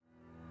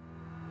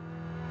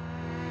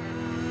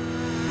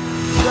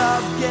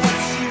love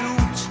gets you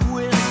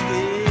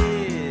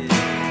twisted.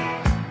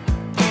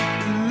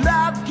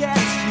 Love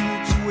gets you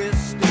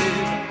twisted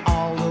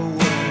all the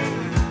way.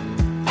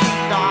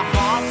 The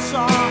hearts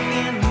are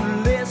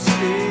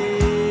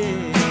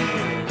enlisted.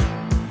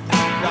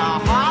 The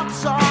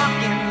hearts are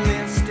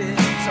enlisted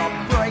to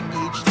break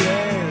each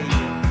day.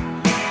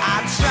 I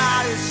try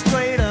to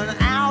straighten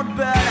out,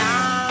 but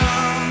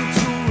I'm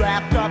too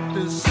wrapped up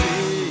to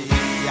see.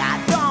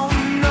 I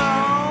don't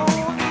know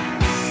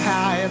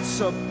how it's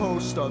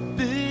supposed to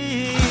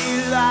be.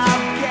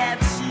 Love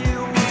gets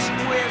you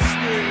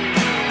twisted.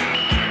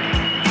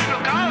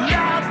 Look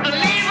out! The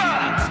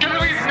lever! Get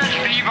away from that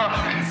lever!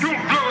 You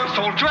blow us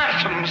all to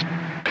atoms!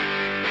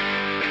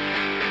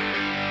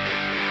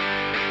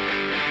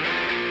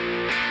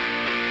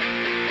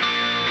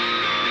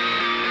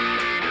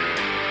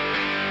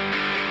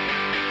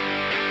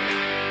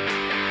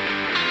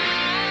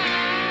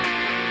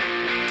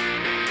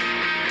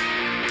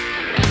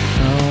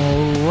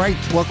 Right,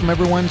 welcome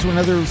everyone to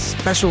another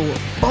special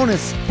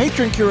bonus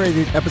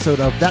patron-curated episode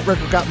of That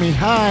Record Got Me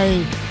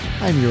High.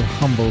 I'm your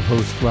humble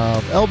host,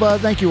 Rob Elba.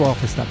 Thank you all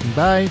for stopping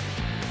by.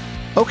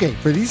 Okay,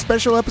 for these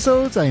special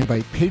episodes, I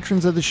invite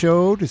patrons of the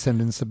show to send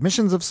in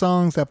submissions of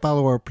songs that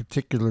follow our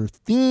particular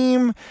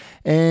theme.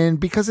 And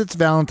because it's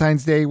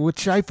Valentine's Day,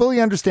 which I fully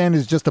understand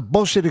is just a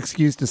bullshit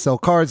excuse to sell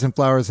cards and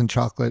flowers and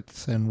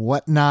chocolates and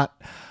whatnot,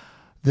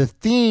 the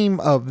theme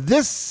of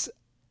this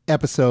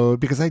episode,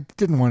 because I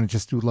didn't want to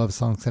just do love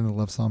song, send a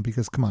love song,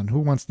 because come on, who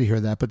wants to hear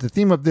that? But the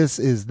theme of this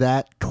is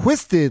That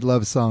Twisted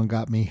Love Song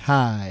Got Me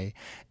High.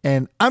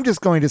 And I'm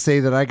just going to say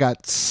that I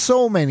got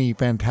so many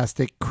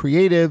fantastic,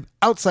 creative,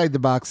 outside the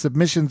box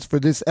submissions for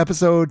this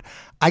episode,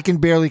 I can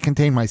barely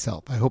contain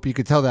myself. I hope you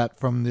could tell that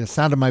from the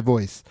sound of my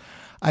voice.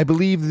 I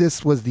believe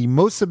this was the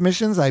most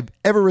submissions I've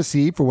ever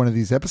received for one of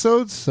these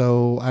episodes,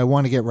 so I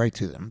want to get right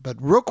to them. But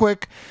real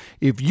quick,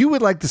 if you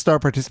would like to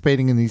start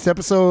participating in these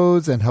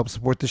episodes and help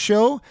support the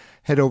show,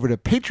 head over to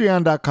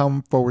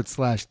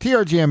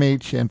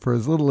patreon.com/TRGMH, and for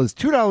as little as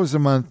 $2 a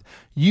month,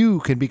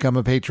 you can become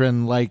a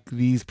patron like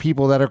these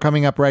people that are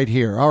coming up right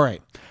here. All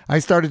right, I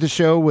started the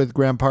show with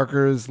Graham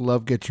Parker's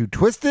Love Gets You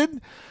Twisted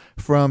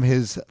from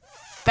his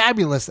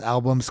fabulous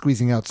album,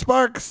 Squeezing Out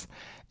Sparks.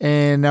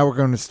 And now we're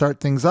going to start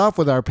things off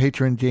with our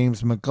patron,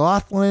 James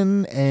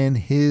McLaughlin, and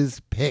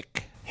his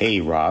pick. Hey,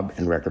 Rob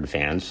and record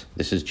fans.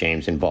 This is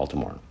James in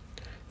Baltimore.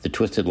 The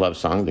twisted love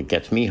song that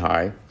gets me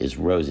high is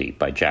Rosie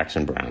by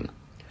Jackson Browne.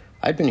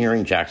 I've been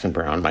hearing Jackson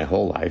Browne my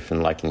whole life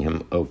and liking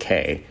him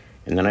okay,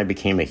 and then I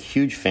became a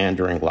huge fan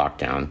during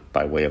lockdown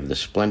by way of the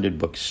splendid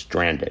book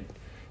Stranded,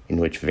 in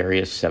which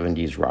various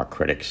 70s rock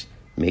critics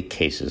make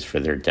cases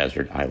for their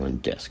desert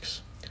island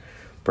discs.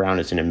 Browne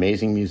is an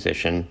amazing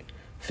musician,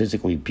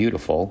 physically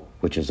beautiful,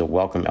 which is a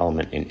welcome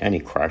element in any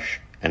crush,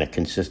 and a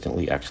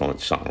consistently excellent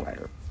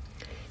songwriter.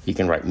 He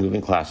can write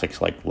moving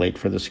classics like Late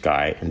for the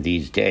Sky and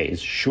These Days,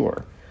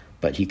 sure,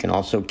 but he can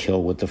also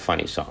kill with the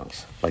funny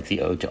songs, like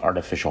the Ode to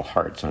Artificial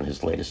Hearts on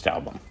his latest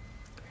album.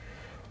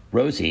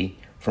 Rosie,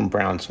 from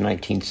Browne's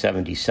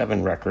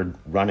 1977 record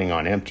Running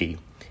on Empty,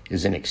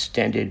 is an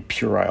extended,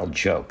 puerile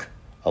joke,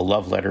 a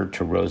love letter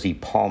to Rosie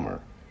Palmer,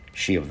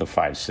 she of the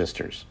Five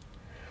Sisters.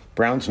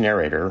 Browne's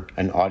narrator,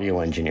 an audio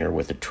engineer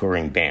with a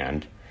touring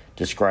band,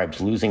 describes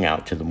losing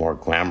out to the more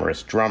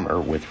glamorous drummer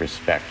with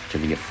respect to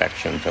the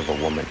affections of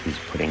a woman he's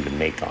putting the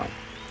make on.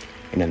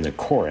 And in the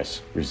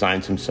chorus,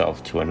 resigns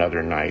himself to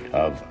another night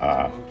of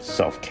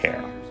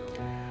self-care.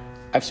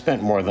 I've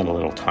spent more than a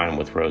little time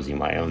with Rosie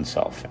my own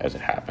self, as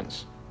it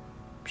happens.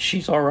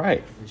 She's all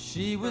right.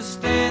 She was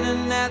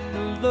standing at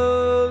the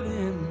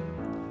loading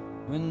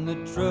when the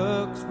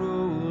trucks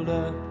rolled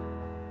up.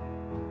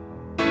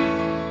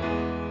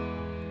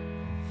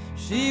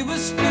 She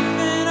was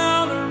sniffing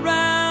all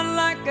around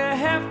like a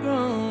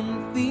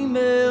half-grown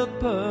female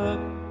pup.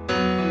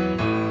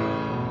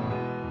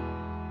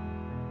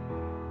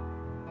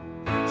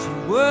 She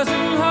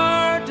wasn't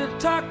hard to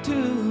talk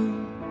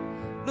to,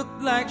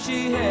 looked like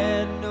she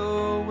had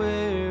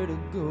nowhere to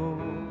go.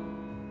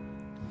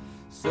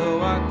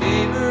 So I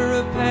gave her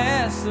a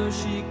pass so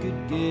she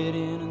could get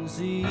in and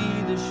see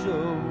the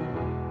show.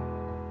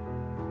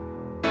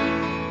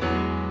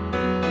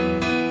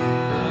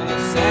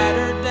 Sat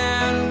her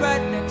down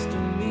right next to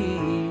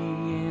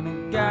me and I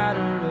got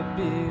her a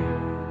beer.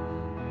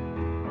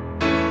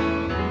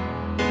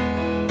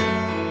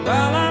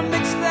 While I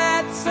mixed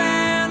that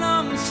sound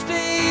on the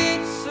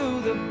stage so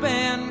the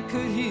band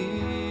could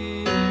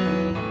hear.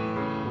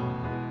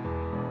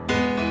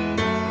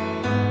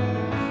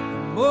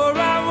 The more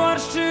I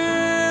watched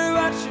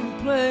him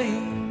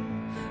play,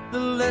 the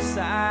less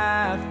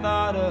I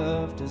thought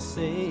of to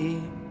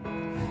say.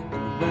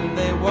 When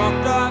they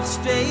walked off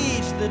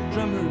stage, the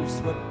drummer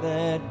swept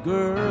that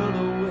girl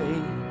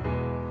away.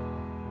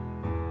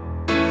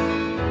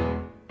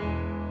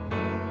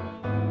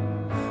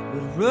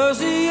 But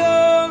Rosie, you're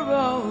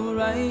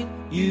alright.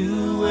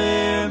 You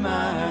wear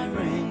my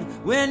ring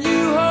when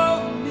you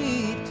hold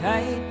me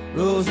tight.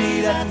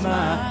 Rosie, that's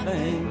my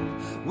thing.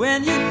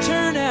 When you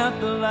turn out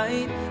the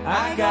light,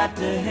 I got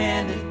to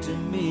hand it to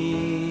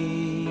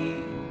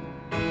me.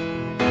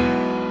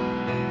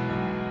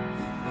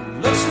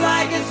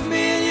 like it's me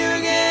and you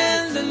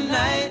again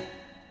tonight,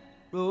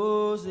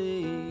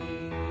 Rosie.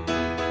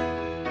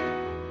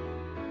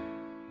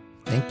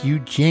 Thank you,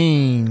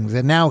 James.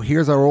 And now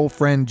here's our old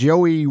friend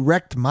Joey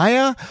Wrecked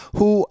Maya,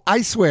 who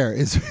I swear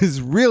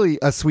is really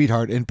a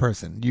sweetheart in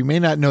person. You may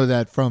not know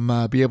that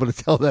from be able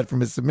to tell that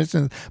from his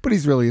submissions, but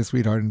he's really a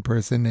sweetheart in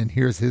person. And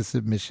here's his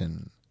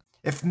submission.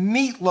 If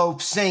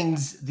Meatloaf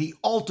sings the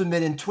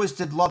ultimate in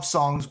twisted love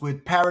songs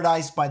with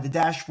Paradise by the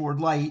Dashboard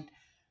Light,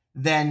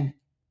 then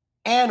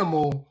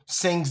Animal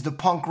sings the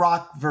punk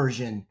rock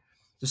version.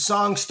 The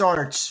song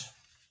starts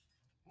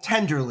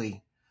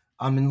tenderly.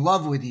 I'm in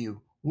love with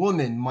you.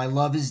 Woman, my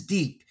love is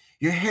deep.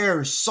 Your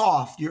hair is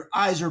soft. Your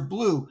eyes are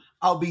blue.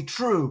 I'll be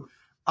true.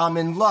 I'm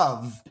in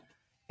love.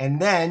 And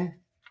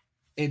then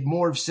it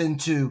morphs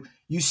into,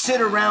 you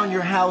sit around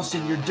your house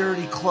in your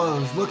dirty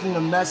clothes, looking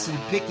a mess and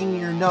picking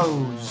your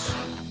nose.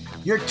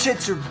 Your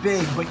tits are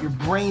big, but your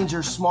brains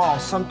are small.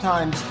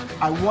 Sometimes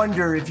I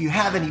wonder if you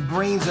have any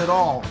brains at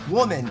all.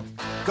 Woman,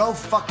 go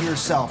fuck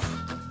yourself.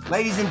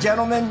 Ladies and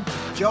gentlemen,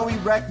 Joey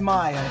Wrecked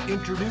Maya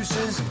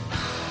introduces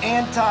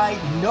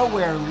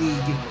Anti-Nowhere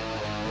League.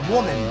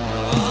 Woman.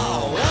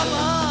 Oh, woman,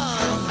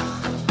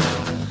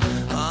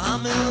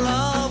 I'm in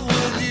love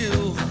with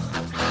you.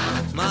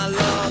 My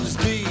love's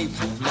deep,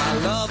 my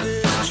love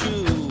is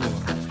true.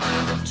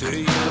 To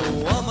you,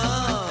 woman,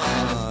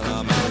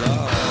 I'm in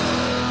love.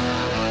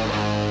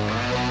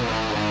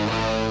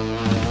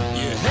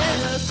 Your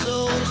hair's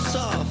so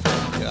soft,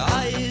 your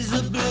eyes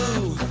are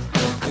blue.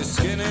 Your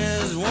skin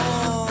is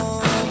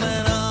warm,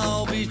 and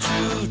I'll be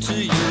true to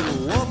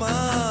you,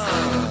 woman.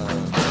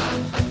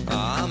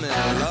 I'm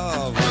in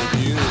love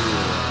with you.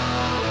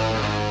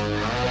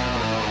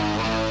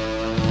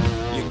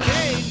 You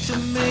came to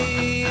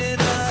me in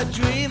a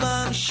dream,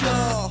 I'm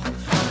sure.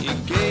 You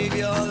gave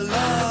your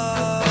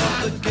love,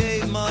 but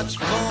gave much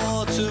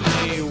more to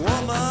me,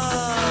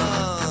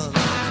 woman.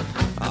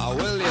 Oh,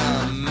 will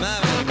you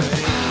marry me?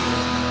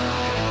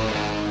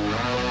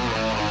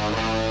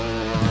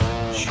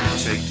 You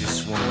take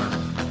this woman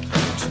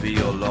to be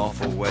your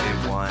lawful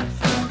wedded wife,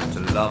 to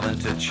love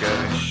and to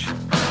cherish,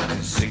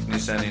 in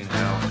sickness and in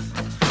health,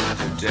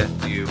 to death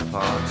do you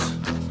part.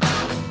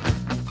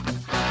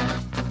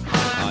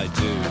 I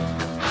do.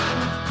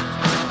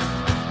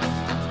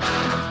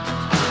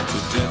 To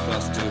death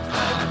us do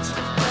part.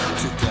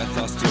 To death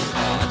us do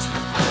part.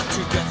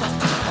 To death us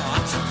do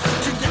part.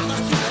 To death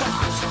us do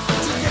part.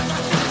 To death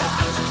us do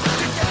part.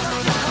 To death us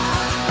do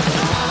part.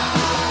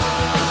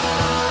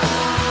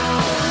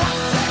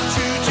 What's that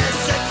you just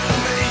said to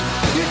me?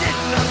 You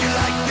didn't know you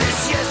like this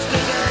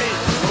yesterday.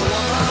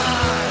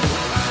 Woman,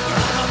 I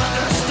don't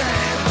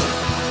understand.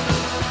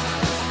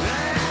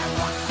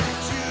 What's that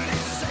you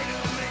didn't say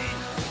to me?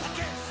 I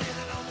can't say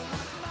that over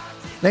my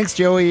mind. Thanks,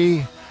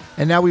 Joey.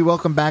 And now we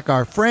welcome back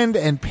our friend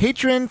and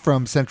patron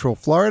from Central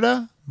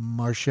Florida,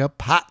 Marcia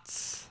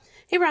Potts.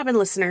 Hey, Robin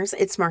listeners,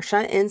 it's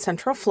Marcia in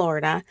Central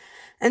Florida,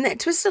 and that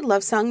twisted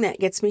love song that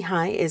gets me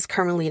high is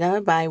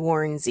Carmelita by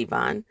Warren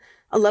Zevon,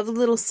 a lovely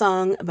little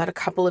song about a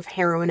couple of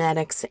heroin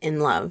addicts in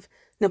love.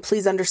 Now,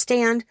 please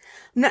understand,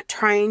 I'm not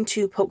trying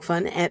to poke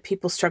fun at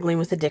people struggling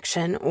with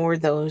addiction or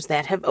those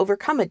that have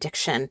overcome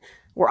addiction.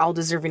 We're all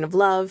deserving of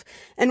love,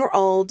 and we're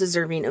all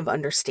deserving of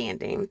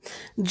understanding.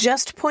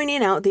 Just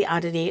pointing out the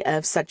oddity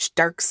of such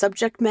dark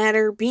subject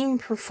matter being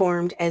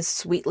performed as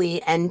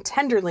sweetly and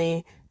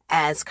tenderly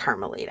as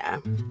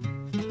Carmelita.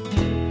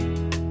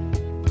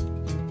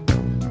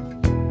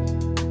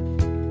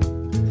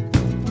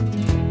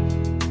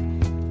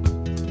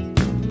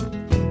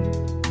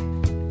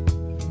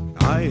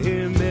 I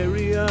hear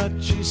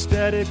mariachi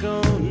static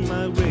on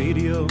my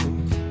radio,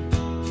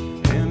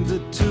 and the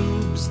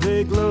tubes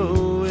they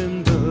glow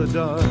in the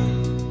dark,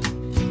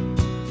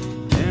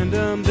 and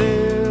I'm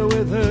there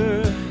with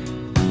her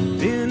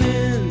in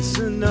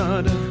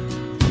Ensenada,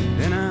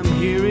 and I'm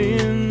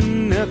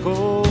hearing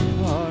Echo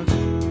Park.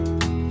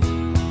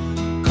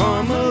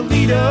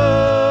 Carmelita,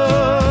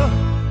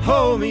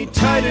 hold me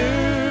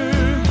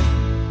tighter,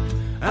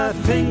 I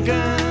think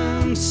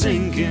I'm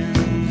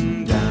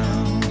sinking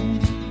down,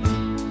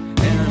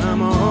 and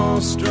I'm all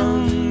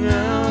strung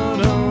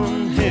out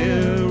on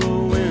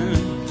heroin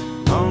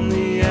on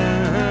the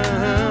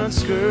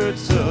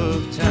outskirts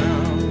of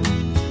town.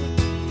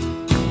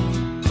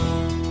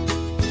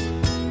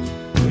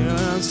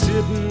 Yeah, I'm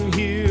sitting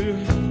here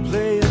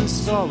playing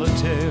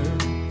solitaire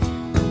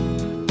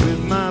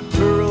with my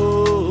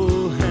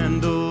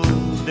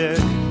pearl-handled deck.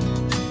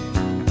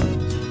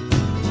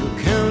 The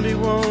county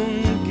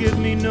won't give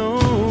me no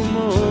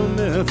more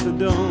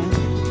methadone.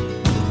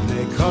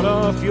 They cut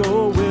off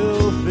your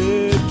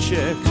welfare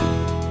check.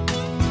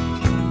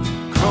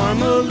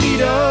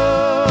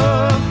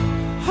 Carmelita,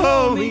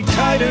 hold me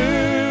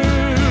tighter,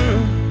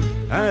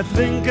 I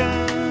think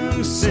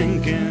I'm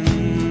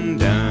sinking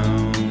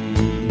down,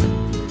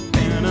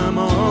 and I'm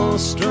all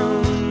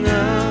strung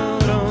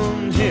out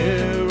on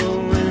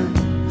heroin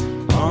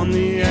on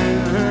the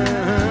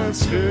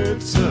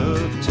outskirts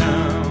of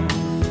town.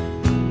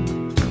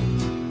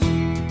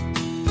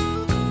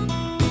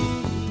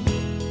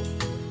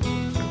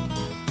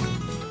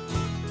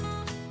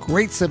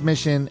 Great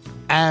submission,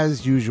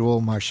 as usual,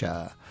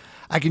 Marcia.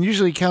 I can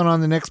usually count on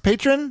the next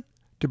patron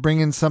to bring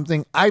in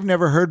something I've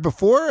never heard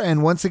before,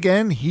 and once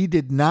again, he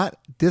did not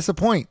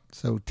disappoint.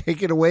 So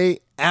take it away,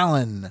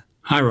 Alan.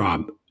 Hi,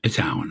 Rob. It's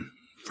Alan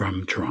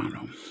from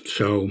Toronto.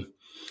 So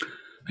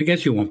I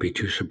guess you won't be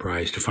too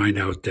surprised to find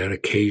out that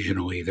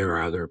occasionally there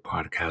are other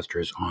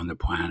podcasters on the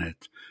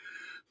planet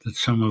that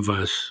some of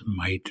us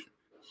might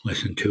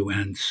listen to,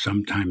 and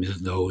sometimes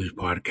those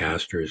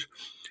podcasters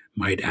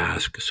might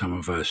ask some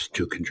of us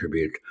to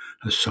contribute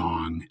a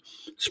song,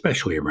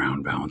 especially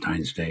around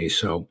Valentine's Day.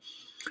 So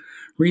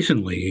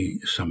recently,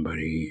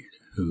 somebody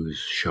whose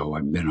show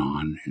I've been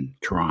on in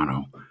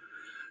Toronto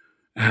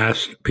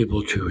asked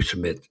people to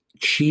submit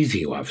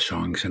cheesy love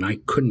songs, and I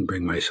couldn't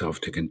bring myself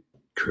to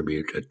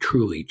contribute a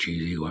truly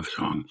cheesy love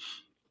song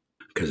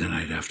because then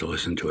I'd have to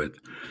listen to it.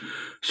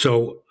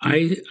 So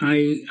I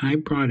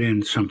brought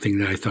in something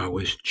that I thought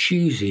was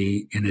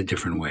cheesy in a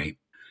different way.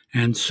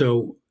 And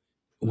so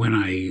when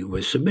I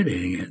was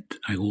submitting it,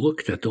 I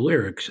looked at the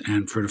lyrics,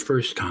 and for the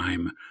first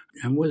time,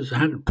 had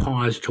to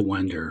pause to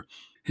wonder,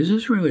 is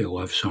this really a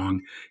love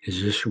song?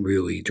 Is this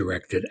really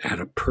directed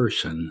at a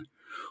person?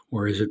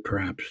 Or is it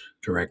perhaps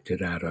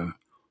directed at a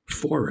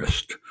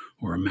forest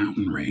or a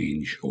mountain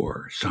range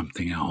or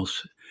something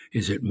else?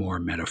 Is it more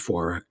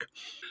metaphoric?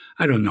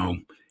 I don't know.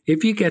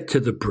 If you get to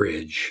the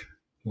bridge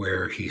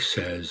where he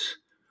says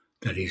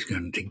that he's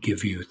going to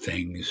give you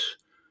things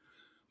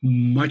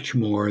much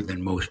more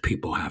than most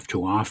people have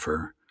to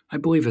offer, I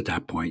believe at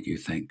that point you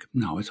think,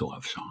 no, it's a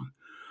love song.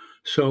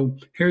 So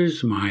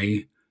here's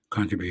my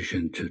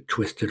contribution to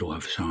twisted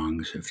love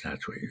songs, if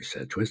that's what you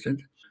said,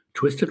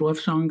 twisted love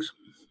songs.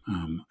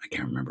 I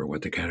can't remember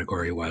what the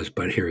category was,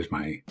 but here's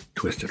my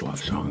twisted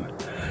love song.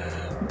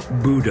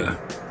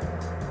 Buddha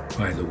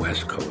by the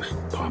West Coast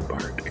Pop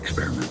Art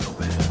Experimental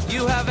Band.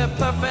 You have a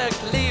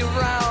perfectly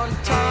round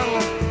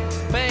tongue,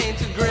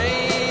 painted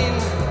green,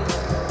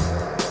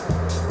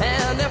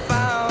 and a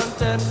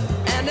fountain,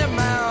 and a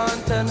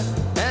mountain,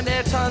 and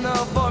a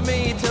tunnel for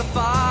me to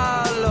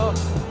follow,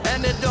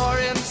 and a door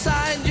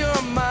inside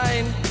your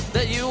mind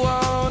that you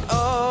won't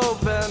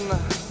open.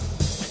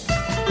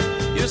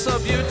 You're so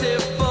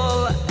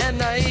beautiful and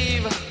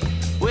naive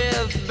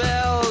with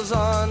bells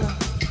on.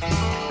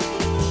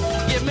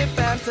 Give me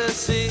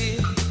fantasy,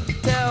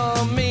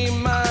 tell me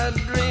my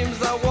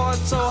dreams. I want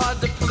so hard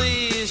to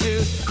please you.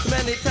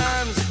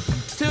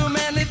 Too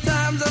many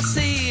times I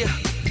see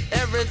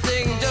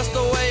everything just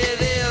the way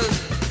it is.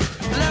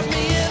 Let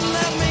me in,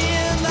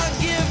 I'll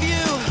give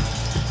you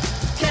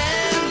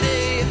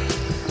candy.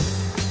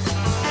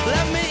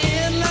 Let me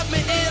in, I'll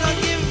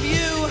give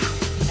you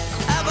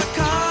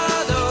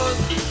avocados.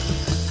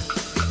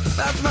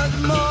 That's much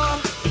more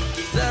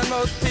than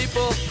most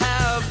people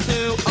have to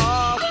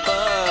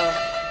offer.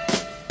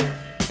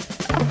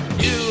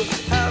 You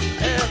have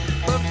a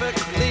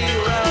perfectly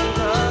round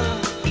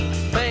tongue,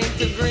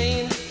 painted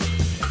green,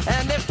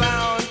 and a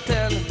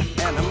fountain,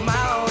 and a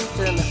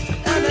mountain,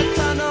 and a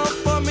tunnel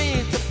for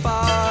me to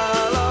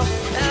follow,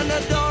 and a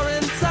door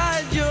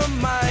inside your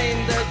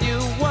mind that you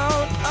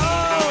won't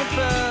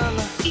open.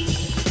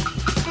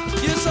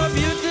 You're so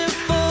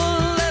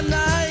beautiful and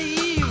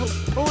naive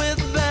with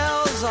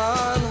bells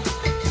on.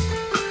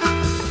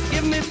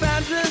 Give me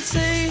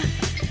fantasy,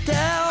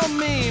 tell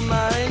me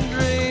my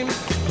dream.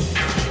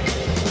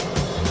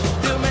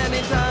 Too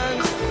many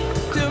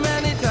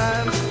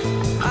times,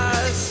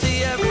 I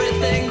see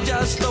everything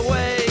just the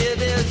way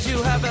it is.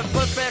 You have a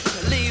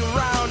perfectly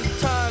round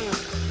tongue,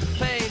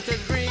 painted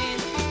green,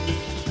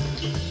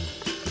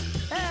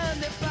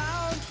 and a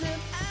fountain,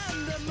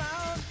 and a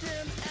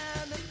mountain,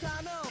 and a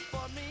tunnel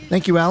for me.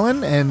 Thank you,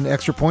 Alan, and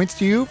extra points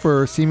to you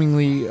for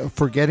seemingly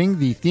forgetting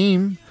the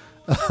theme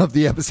of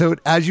the episode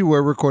as you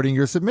were recording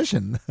your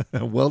submission.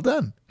 Well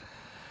done.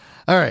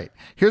 All right,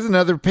 here's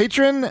another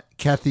patron,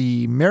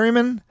 Kathy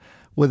Merriman,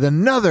 with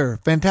another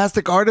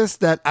fantastic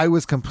artist that I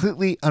was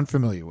completely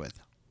unfamiliar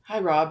with. Hi,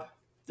 Rob.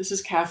 This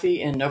is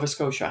Kathy in Nova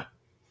Scotia.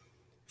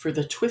 For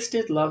the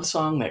twisted love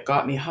song that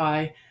got me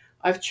high,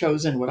 I've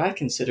chosen what I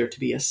consider to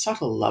be a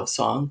subtle love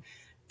song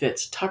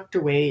that's tucked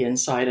away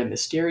inside a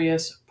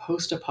mysterious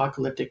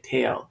post-apocalyptic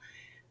tale.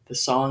 The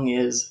song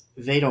is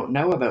They Don't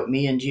Know About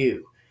Me and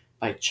You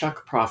by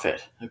Chuck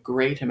Prophet, a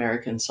great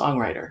American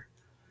songwriter.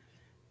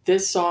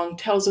 This song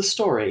tells a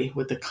story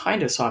with the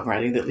kind of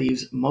songwriting that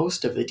leaves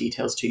most of the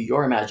details to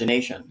your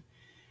imagination.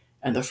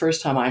 And the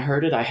first time I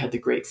heard it, I had the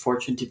great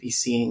fortune to be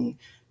seeing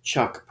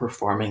Chuck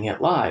performing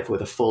it live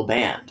with a full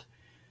band.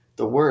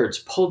 The words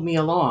pulled me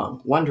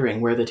along,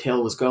 wondering where the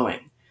tale was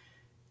going.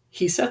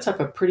 He sets up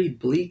a pretty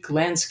bleak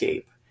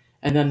landscape,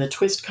 and then the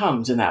twist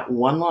comes in that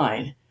one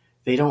line,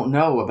 they don't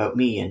know about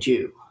me and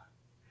you.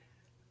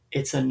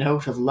 It's a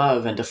note of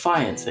love and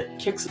defiance that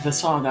kicks the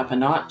song up a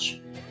notch.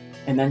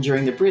 And then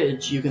during the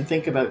bridge, you can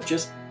think about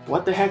just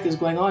what the heck is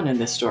going on in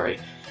this story,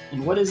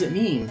 and what does it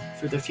mean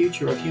for the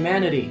future of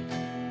humanity?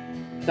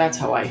 That's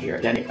how I hear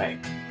it anyway.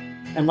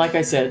 And like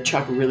I said,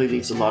 Chuck really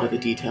leaves a lot of the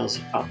details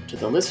up to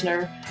the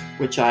listener,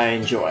 which I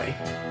enjoy.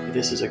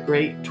 This is a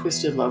great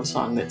twisted love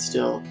song that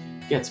still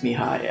gets me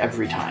high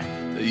every time.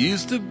 There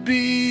used to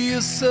be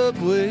a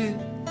subway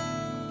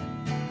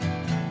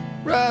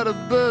right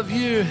above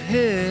your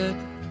head.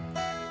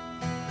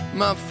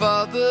 My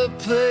father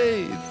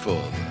played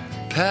for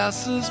the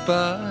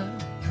passers-by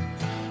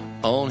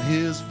on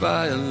his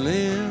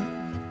violin.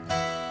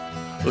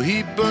 Well,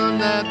 he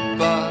burned that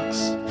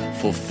box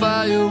for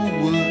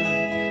firewood,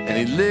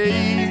 and he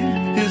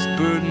laid his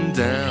burden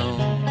down.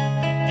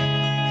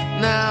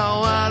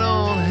 Now I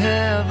don't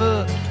have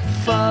a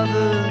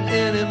father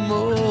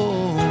anymore.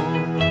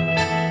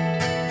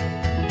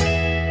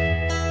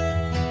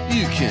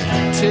 You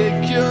can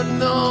take your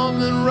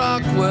Norman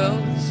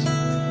Rockwells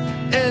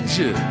and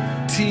your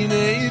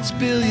teenage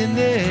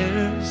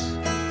billionaires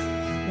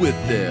with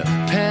their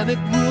panic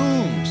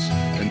rooms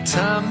and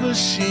time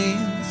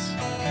machines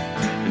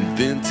and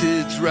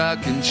vintage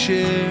rocking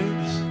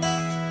chairs.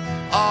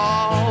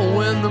 All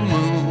when the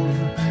moon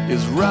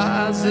is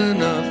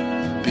rising up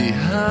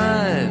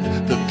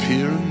behind the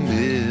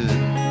pyramid.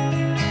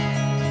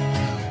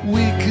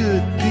 We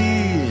could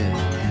be in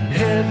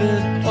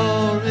heaven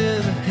or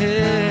in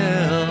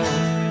hell.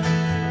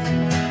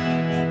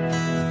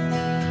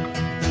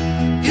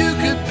 You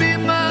could be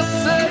my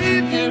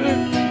savior,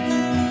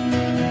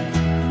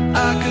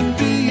 I could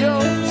be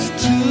yours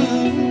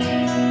too.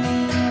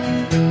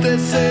 They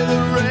say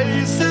the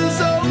race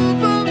is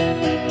over,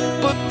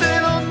 but they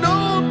don't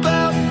know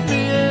about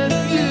me and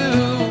you.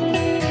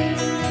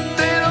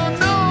 They don't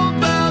know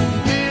about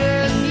me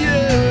and you.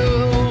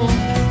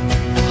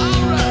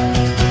 All right.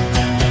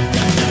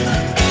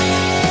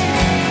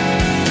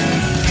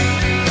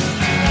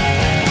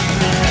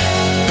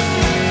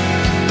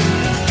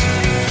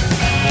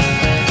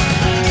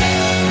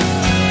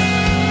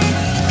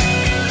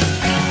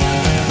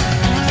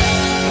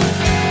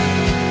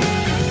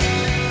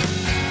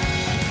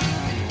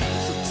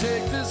 So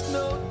take this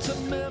note to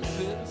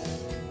Memphis.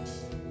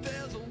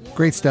 There's a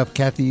Great stuff,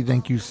 Kathy.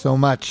 Thank you so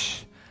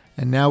much.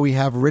 And now we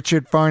have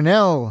Richard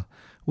Farnell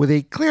with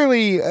a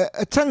clearly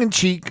a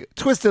tongue-in-cheek,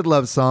 twisted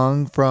love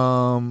song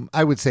from,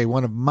 I would say,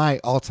 one of my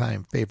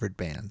all-time favorite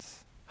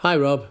bands. Hi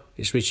Rob,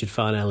 it's Richard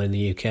Farnell in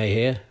the UK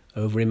here,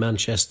 over in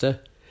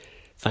Manchester.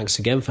 Thanks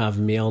again for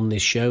having me on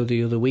this show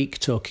the other week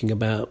talking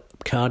about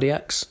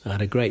cardiacs. I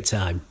had a great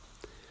time.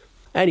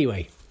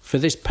 Anyway, for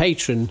this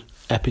Patron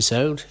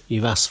episode,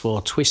 you've asked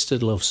for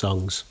twisted love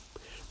songs.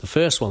 The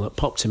first one that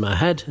popped in my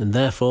head, and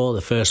therefore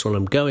the first one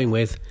I'm going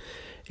with,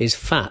 is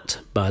Fat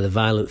by the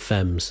Violent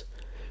Femmes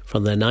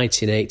from their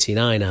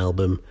 1989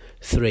 album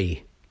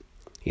 3.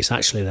 It's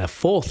actually their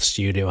fourth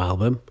studio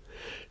album,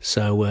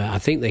 so I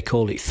think they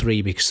called it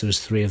 3 because there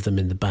was 3 of them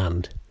in the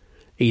band.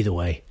 Either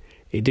way,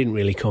 it didn't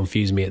really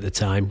confuse me at the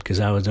time because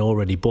I had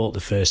already bought the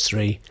first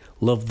 3,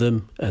 loved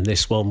them, and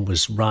this one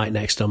was right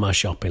next on my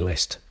shopping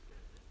list.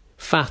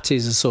 Fat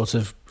is a sort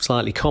of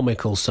slightly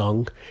comical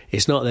song.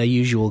 It's not their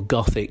usual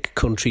gothic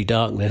country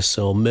darkness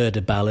or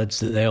murder ballads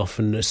that they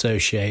often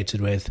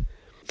associated with,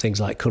 things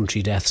like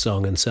Country Death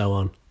Song and so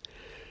on.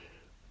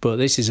 But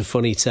this is a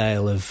funny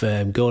tale of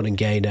Gordon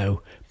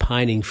Gano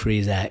pining for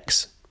his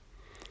ex.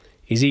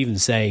 He's even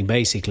saying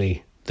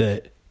basically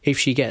that if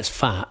she gets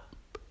fat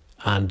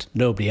and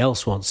nobody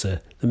else wants her,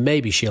 then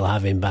maybe she'll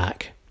have him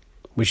back,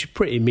 which is a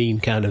pretty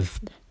mean kind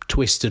of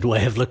twisted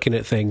way of looking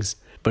at things.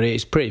 But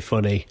it's pretty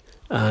funny.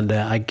 And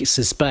I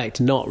suspect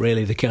not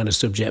really the kind of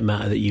subject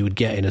matter that you would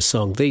get in a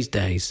song these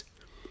days.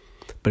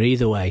 But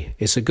either way,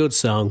 it's a good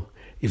song.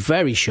 It's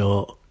very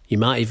short. You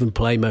might even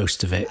play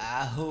most of it.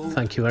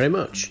 Thank you very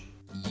much.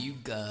 You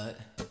got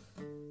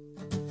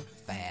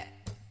fat.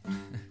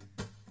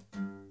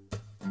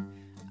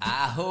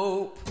 I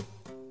hope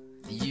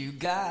you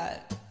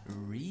got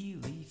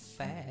really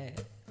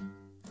fat.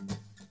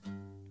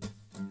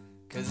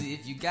 'Cause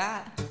if you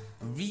got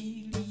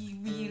really,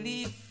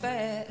 really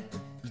fat,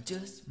 you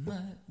just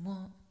might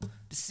want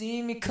to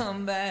see me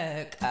come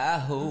back. I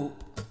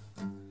hope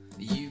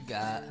you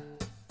got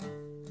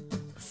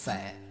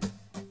fat.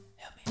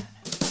 Help me out.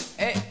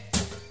 Hey,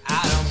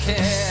 I don't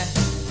care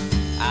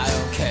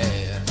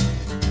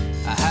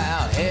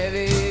how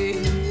heavy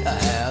or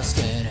how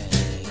skinny.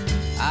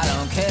 I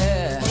don't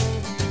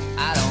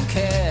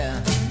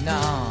care, no,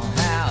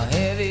 how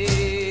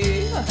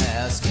heavy or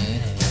how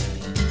skinny.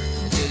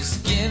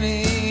 Just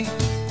gimme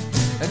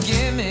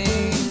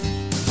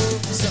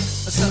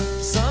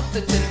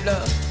something to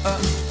love. A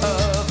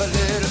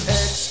little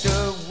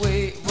extra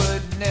weight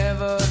would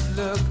never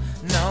look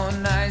no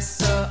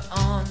nicer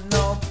on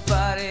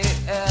nobody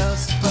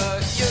else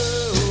but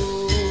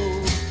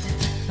you.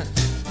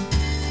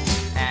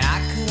 And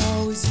I could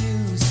always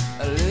use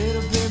a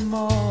little bit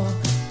more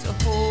to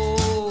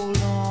hold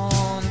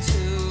on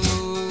to.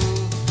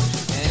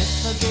 And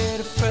if I get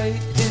afraid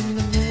in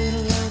the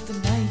middle of the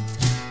night,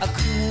 I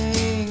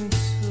cling to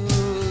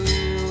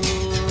you.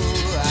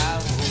 I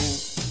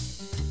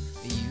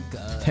hope you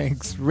got.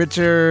 Thanks,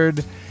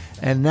 Richard.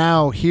 And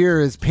now here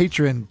is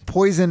patron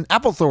Poison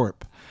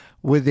Applethorpe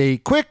with a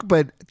quick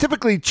but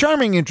typically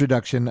charming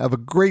introduction of a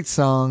great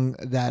song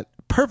that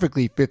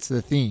perfectly fits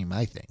the theme,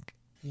 I think.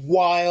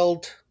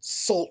 Wild,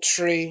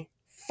 sultry,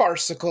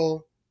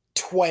 farcical,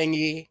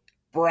 twangy,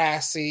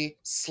 brassy,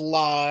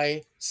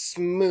 sly,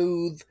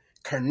 smooth,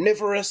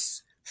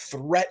 carnivorous,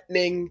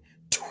 threatening,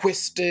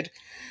 twisted,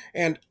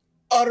 and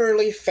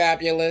utterly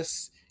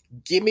fabulous.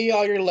 Gimme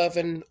All Your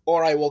Lovin'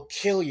 or I Will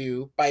Kill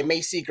You by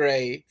Macy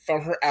Gray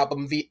from her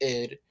album The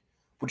Id,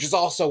 which is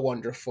also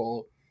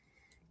wonderful.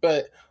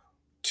 But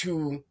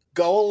to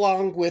go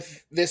along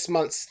with this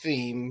month's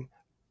theme,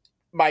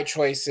 my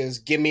choice is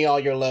Gimme All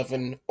Your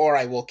Lovin' or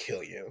I Will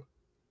Kill You.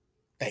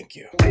 Thank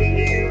you.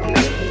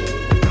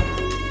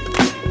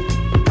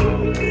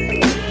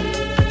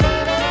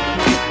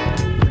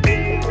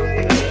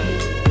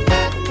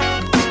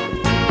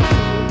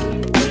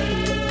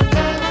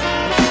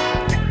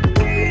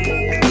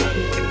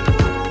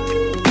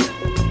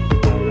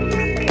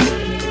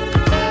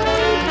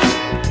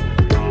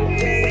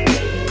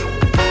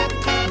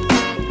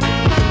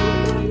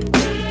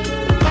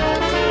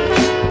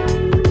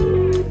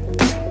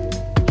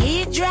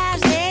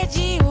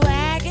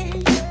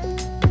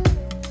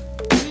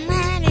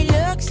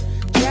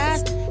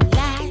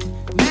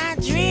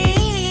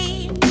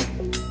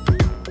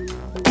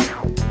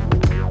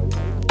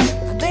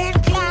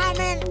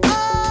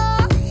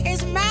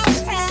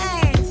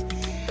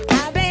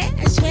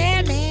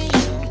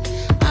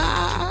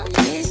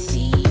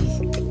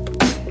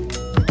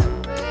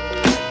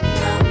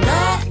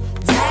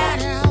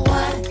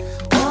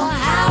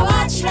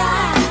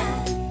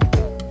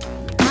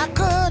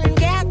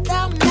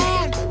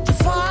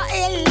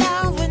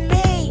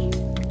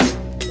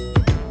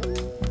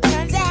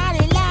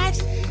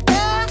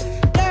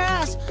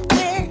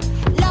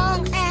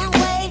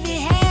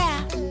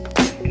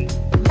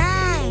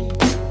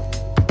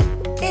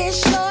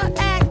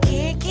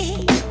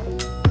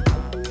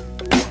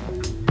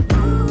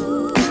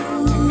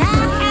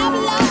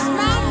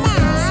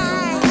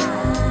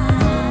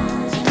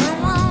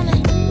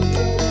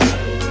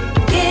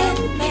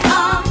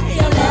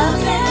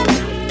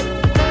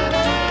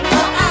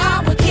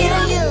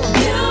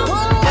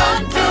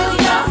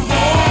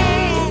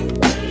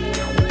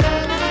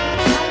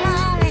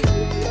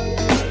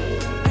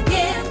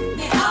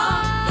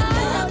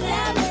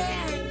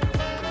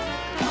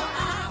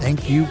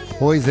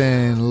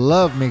 Poison,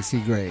 love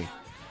Macy Gray.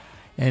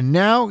 And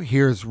now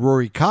here's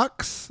Rory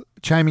Cox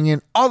chiming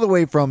in all the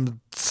way from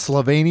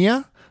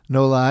Slovenia,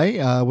 no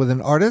lie, with an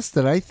artist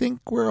that I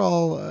think we're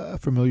all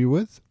familiar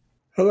with.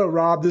 Hello,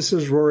 Rob. This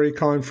is Rory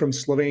calling from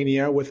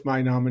Slovenia with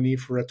my nominee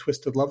for a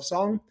Twisted Love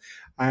song.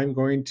 I'm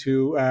going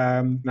to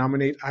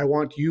nominate I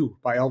Want You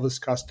by Elvis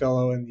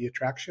Costello and the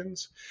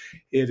Attractions.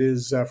 It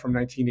is from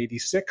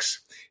 1986.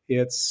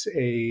 It's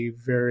a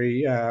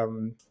very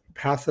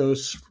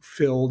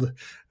pathos-filled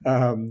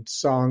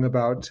song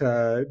about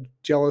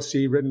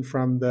jealousy, written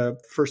from the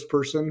first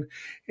person,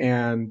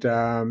 and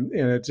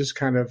it just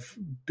kind of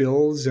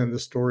builds, and the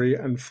story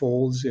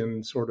unfolds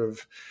in sort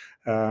of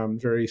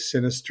very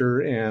sinister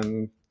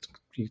and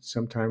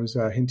sometimes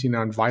hinting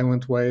on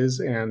violent ways.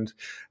 And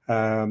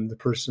the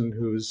person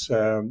who's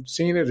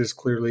singing it is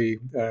clearly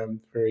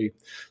very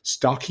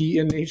stocky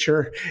in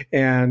nature,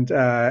 and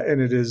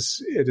it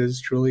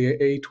is truly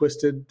a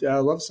twisted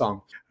love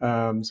song.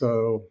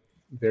 So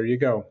there you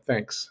go.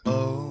 Thanks.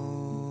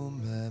 Oh,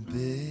 my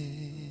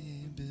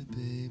baby,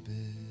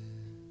 baby,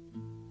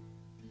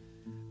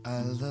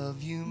 I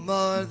love you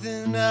more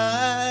than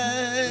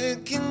I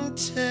can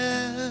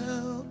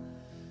tell.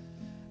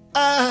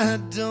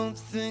 I don't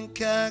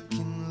think I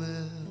can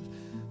live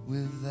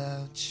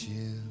without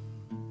you,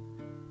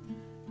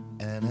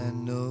 and I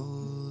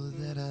know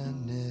that I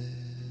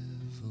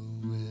never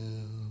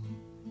will.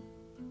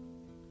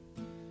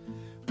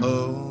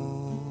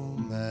 Oh,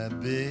 my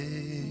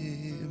baby,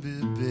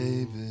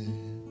 baby,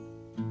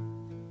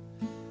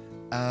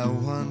 I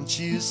want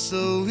you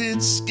so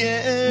it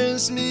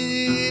scares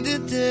me to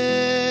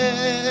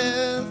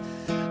death.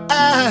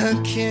 I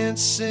can't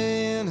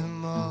say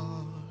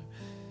anymore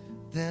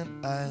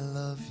than I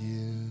love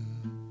you.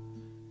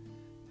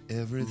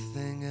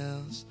 Everything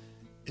else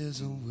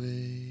is a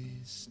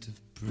waste of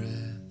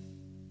breath.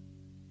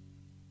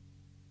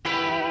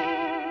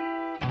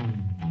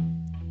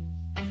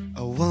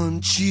 I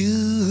want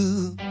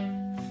you.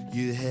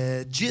 You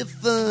had your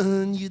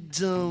fun, you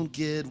don't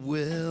get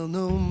well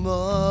no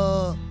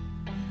more.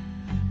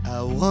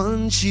 I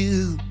want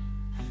you.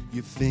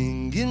 Your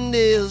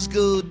fingernails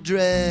go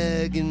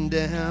dragging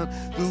down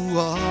the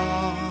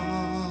wall.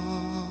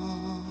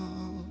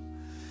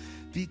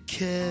 Be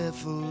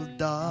careful,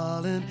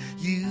 darling,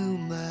 you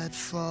might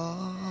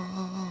fall.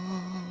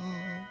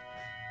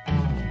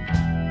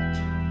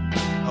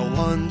 I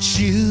want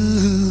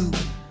you.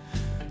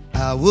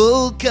 I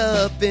woke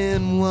up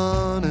and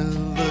one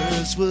of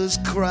us was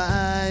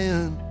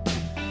crying.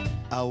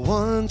 I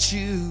want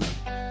you.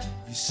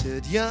 You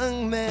said,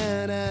 young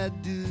man, I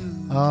do.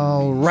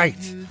 All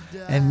right.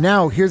 And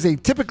now here's a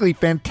typically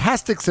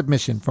fantastic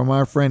submission from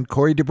our friend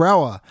Corey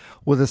DeBrouwer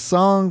with a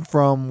song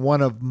from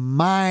one of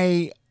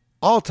my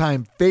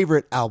all-time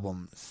favorite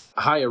albums.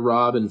 Hiya,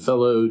 Rob and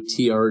fellow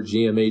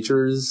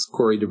TRGMHers.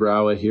 Corey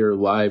DeBrouwer here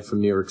live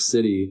from New York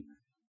City.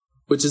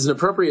 which is an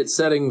appropriate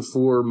setting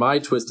for my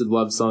Twisted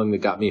Love song that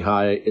got me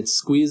high. It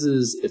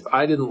squeezes If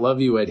I Didn't Love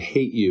You, I'd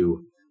Hate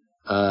You,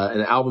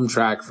 an album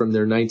track from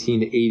their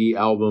 1980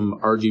 album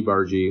Argy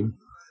Bargy.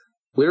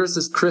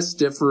 Lyricist Chris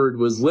Difford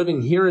was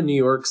living here in New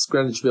York's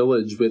Greenwich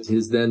Village with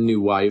his then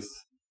new wife,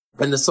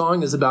 and the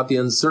song is about the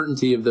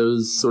uncertainty of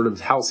those sort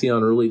of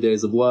halcyon early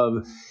days of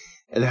love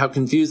and how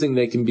confusing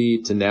they can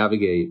be to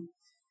navigate.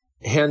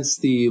 Hence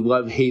the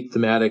love-hate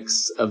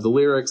thematics of the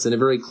lyrics and a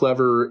very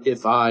clever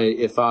if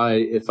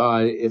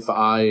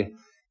I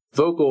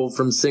vocal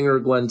from singer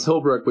Glenn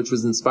Tilbrook, which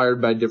was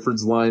inspired by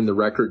Difford's line, "The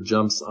record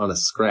jumps on a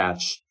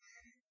scratch."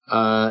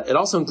 It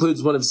also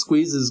includes one of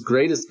Squeeze's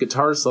greatest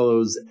guitar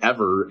solos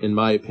ever, in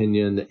my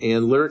opinion,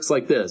 and lyrics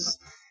like this: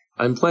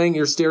 "I'm playing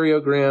your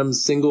stereograms,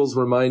 singles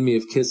remind me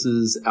of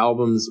kisses,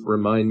 albums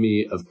remind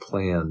me of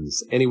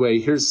plans." Anyway,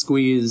 here's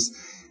Squeeze,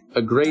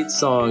 a great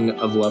song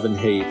of love and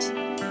hate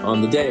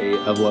on the day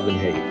of love and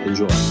hate.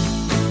 Enjoy.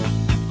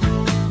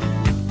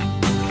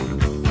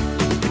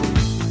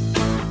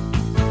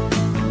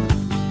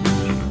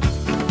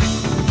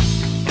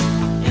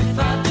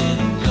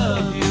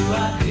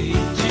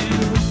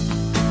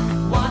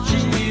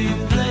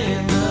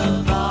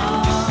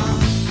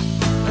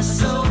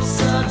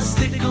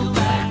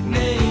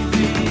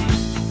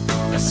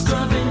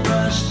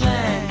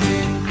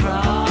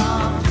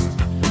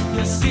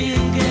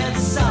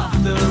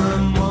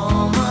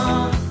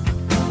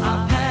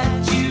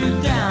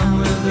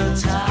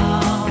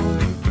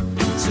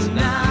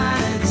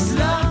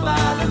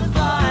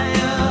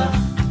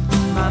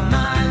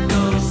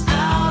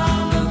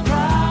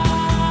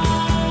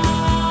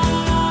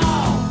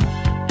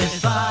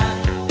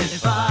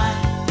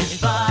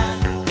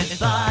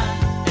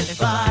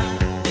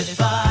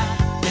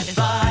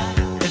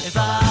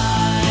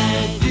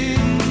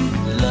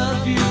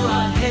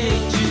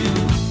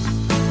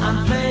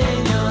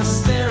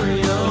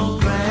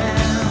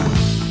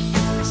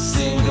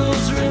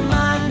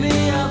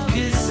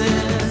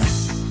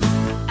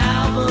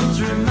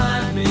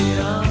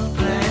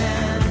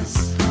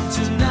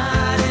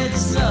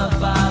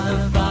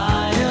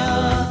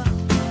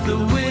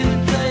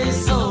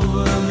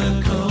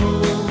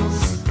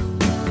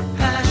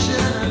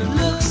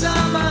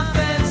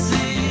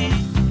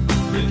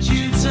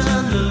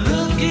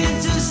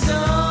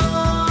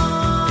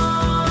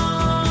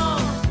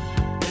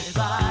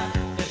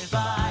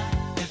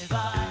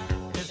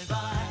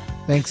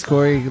 Thanks,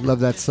 Corey. Love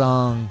that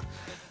song.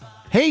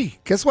 Hey,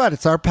 guess what?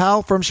 It's our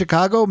pal from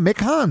Chicago, Mick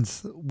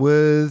Hans,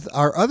 with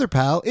our other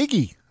pal,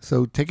 Iggy.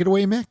 So take it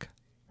away, Mick.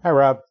 Hi,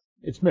 Rob.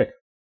 It's Mick.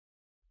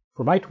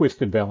 For my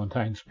Twisted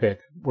Valentine's pick,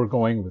 we're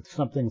going with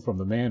something from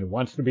the man who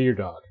wants to be your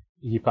dog,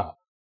 Iggy Pop.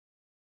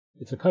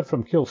 It's a cut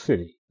from Kill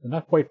City, the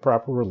not quite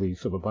proper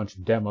release of a bunch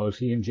of demos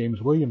he and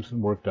James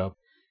Williamson worked up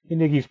in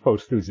Iggy's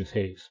post-Stooges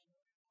haze.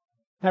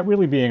 Not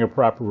really being a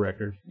proper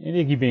record, and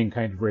Iggy being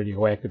kind of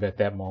radioactive at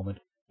that moment,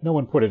 no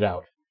one put it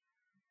out.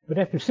 But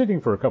after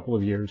sitting for a couple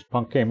of years,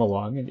 punk came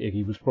along and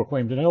Iggy was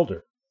proclaimed an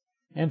elder.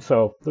 And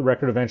so, the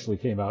record eventually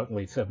came out in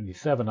late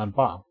 '77 on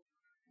Bomb,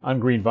 on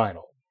green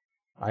vinyl.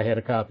 I had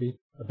a copy.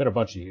 I bet a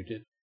bunch of you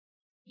did.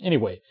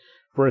 Anyway,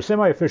 for a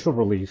semi-official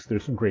release,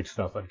 there's some great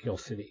stuff on Kill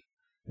City,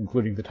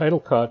 including the title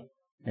cut,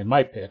 and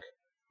my pick,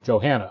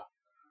 Johanna,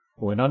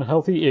 who an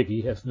unhealthy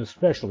Iggy has an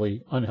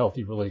especially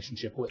unhealthy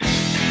relationship with.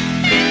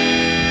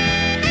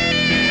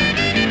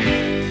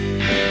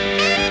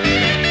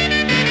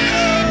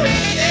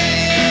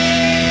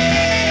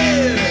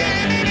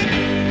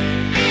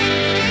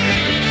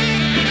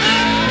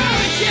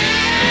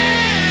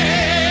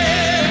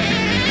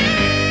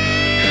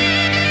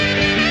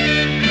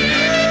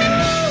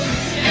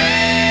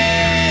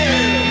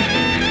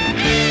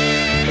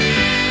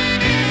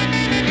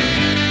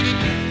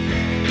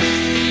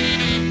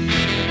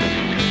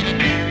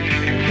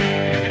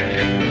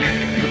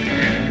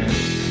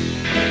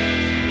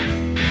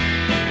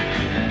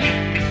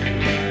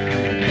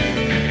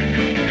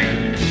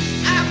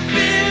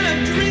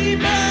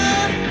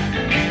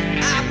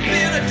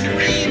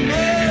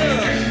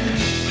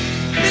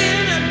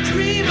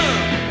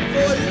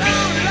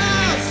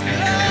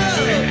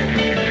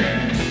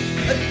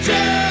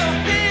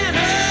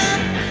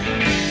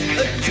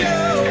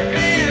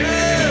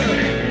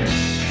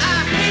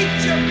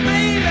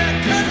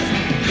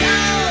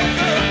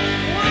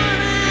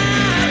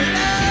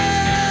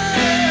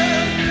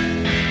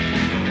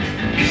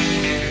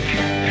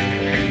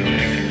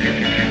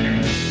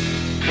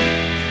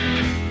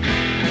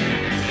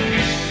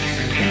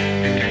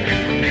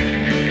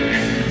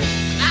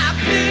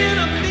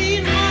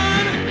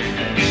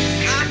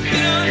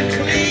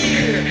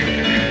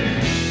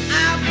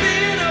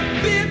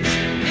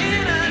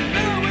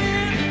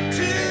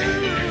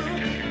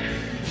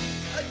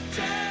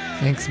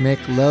 Thanks,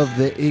 Mick. Love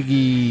the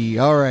Iggy.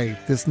 All right.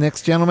 This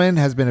next gentleman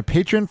has been a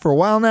patron for a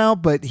while now,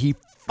 but he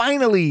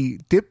finally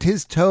dipped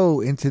his toe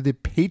into the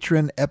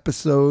patron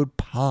episode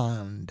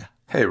pond.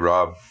 Hey,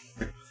 Rob.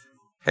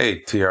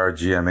 Hey,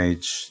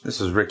 TRGMH.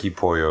 This is Ricky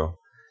Pollo,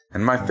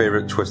 and my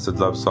favorite Twisted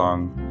Love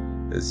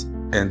song is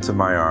Into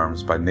My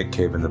Arms by Nick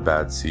Cave and the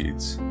Bad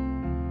Seeds.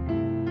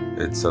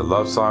 It's a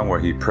love song where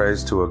he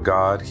prays to a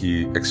God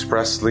he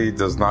expressly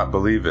does not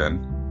believe in,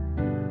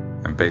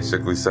 and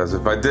basically says,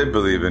 if I did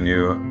believe in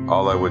you,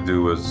 all I would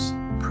do was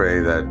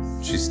pray that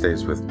she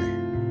stays with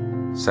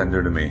me. Send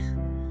her to me.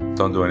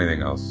 Don't do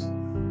anything else.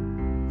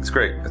 It's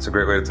great. It's a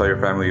great way to tell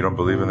your family you don't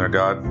believe in their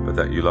God, but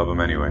that you love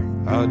them anyway.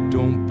 I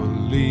don't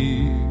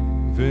believe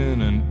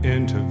in an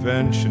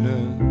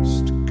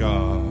interventionist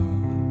God.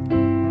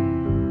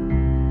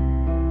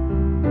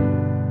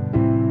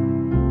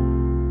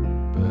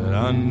 But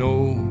I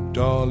know,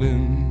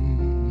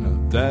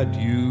 darling, that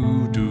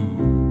you do.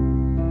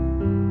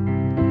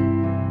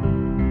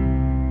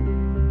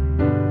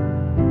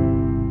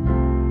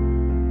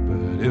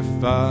 But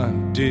if I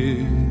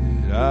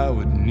did, I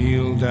would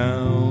kneel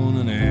down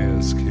and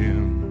ask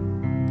him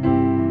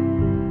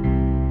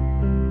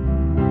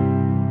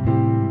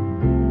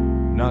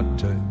not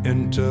to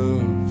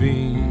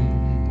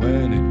intervene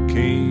when it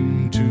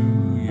came to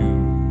you.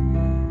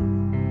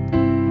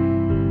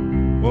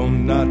 Well,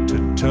 not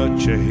to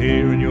touch a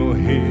hair in your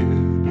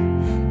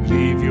head,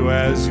 leave you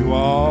as you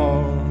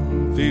are.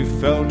 If he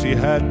felt he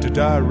had to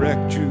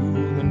direct you,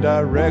 then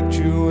direct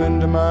you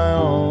into my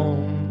arms.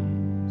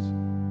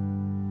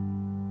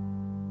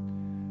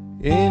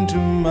 Into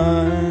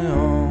my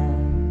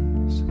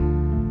arms,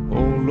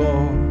 oh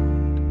Lord,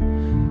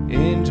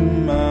 into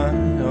my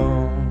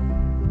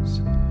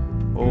arms,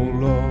 oh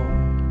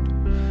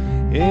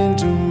Lord,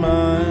 into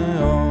my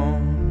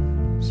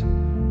arms,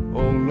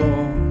 oh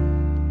Lord,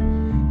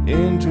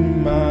 into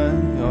my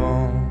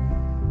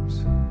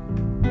arms.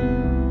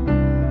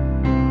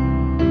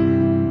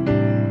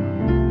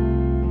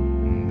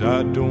 And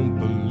I don't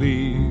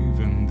believe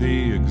in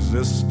the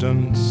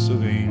existence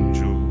of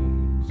angels.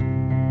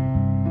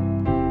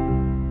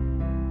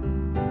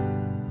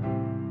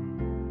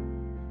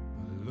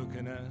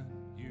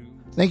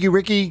 Thank you,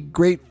 Ricky.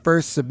 Great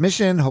first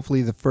submission.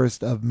 Hopefully the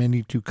first of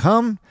many to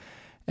come.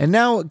 And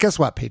now, guess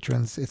what,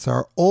 patrons? It's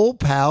our old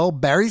pal,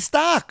 Barry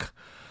Stock,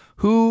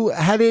 who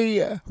had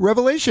a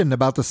revelation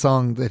about the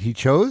song that he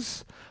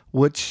chose,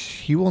 which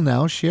he will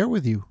now share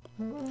with you.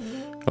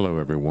 Hello,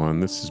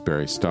 everyone. This is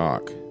Barry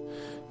Stock,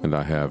 and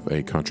I have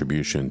a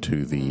contribution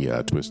to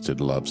the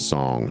Twisted Love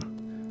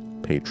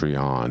Song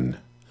Patreon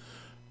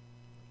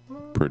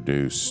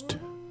produced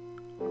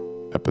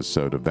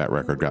episode of That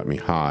Record Got Me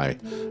High.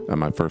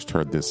 I first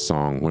heard this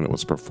song when it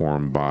was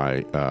performed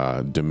by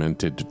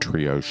Demented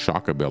Trio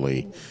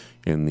Shockabilly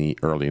in the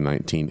early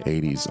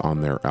 1980s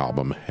on their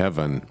album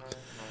Heaven.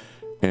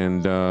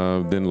 And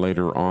then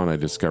later on I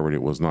discovered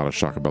it was not a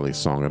Shockabilly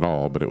song at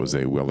all, but it was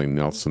a Willie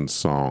Nelson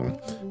song.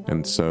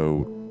 And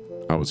so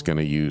I was going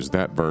to use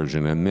that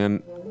version. And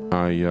then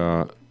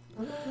I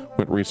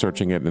went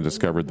researching it and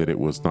discovered that it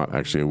was not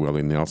actually a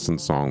Willie Nelson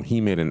song. He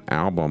made an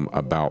album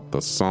about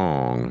the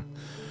song,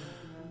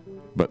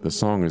 but the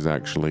song is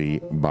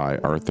actually by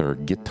Arthur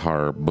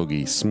Guitar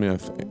Boogie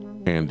Smith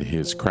and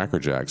his Cracker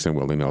Jacks, and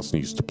Willie Nelson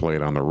used to play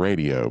it on the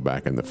radio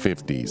back in the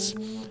 50s.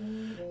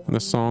 And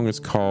the song is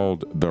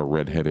called The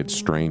Red-Headed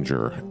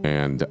Stranger,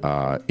 and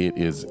it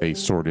is a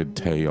sordid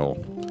tale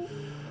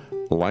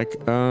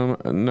like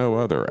no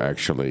other,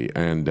 actually.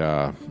 And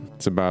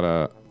it's about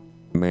a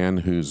man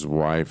whose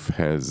wife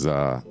has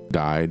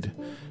died,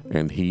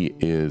 and he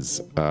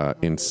is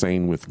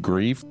insane with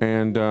grief.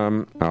 And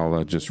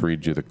I'll just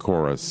read you the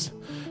chorus.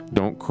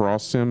 Don't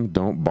cross him,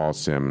 don't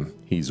boss him.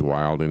 He's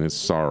wild in his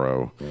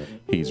sorrow.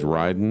 He's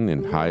riding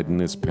and hiding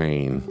his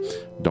pain.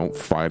 Don't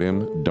fight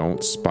him,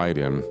 don't spite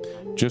him.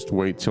 Just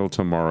wait till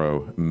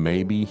tomorrow.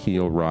 Maybe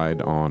he'll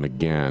ride on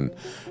again.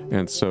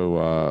 And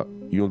so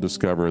you'll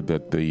discover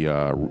that the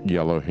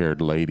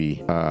yellow-haired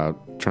lady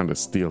trying to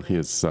steal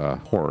his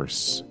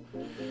horse.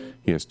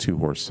 He has two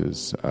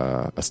horses,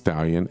 a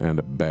stallion and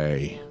a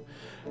bay.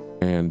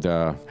 And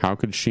how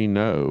could she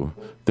know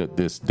that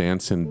this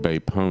dancing bay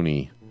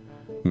pony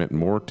meant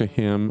more to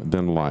him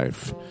than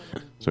life?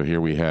 So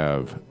here we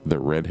have The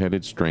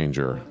Red-Headed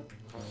Stranger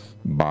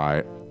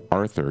by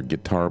Arthur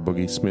Guitar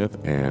Boogie Smith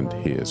and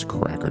his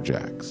Cracker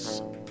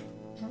Jacks.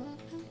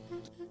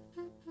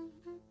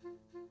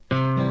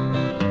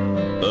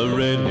 A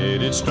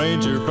red-headed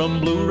stranger from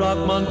Blue Rock,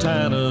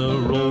 Montana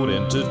rode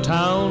into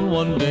town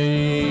one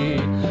day,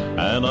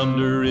 and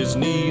under his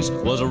knees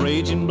was a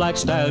raging black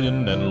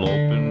stallion, and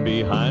loping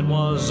behind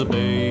was a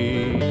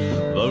bay.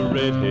 The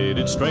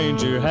red-headed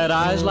stranger had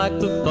eyes like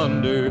the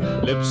thunder,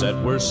 lips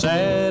that were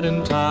sad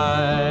and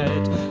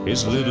tight.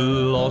 His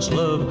little lost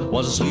love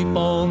was asleep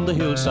on the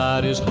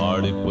hillside, his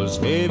heart it was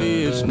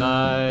heavy as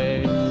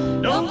night.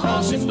 Don't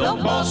cross him,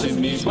 don't boss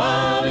him, he's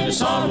wild in his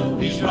sorrow,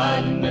 he's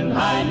riding and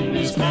hiding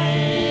his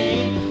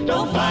pain.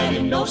 Don't fight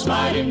him, don't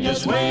spite him,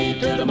 just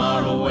wait till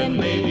tomorrow, and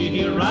maybe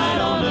he'll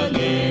ride on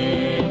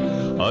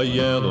again. A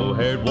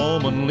yellow-haired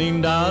woman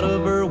leaned out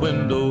of her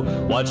window,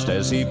 watched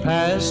as he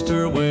passed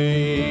her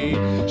way.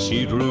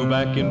 She drew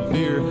back in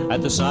fear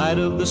at the sight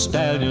of the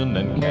stallion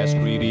and cast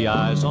greedy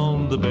eyes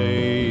on the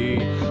bay.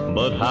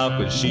 But how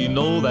could she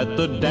know that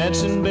the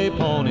dancing bay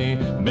pony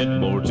meant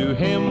more to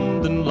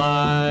him than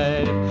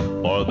life?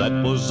 For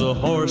that was the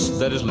horse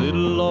that his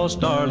little lost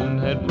darling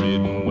had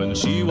ridden when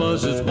she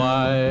was his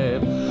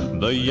wife.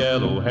 The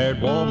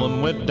yellow-haired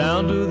woman went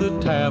down to the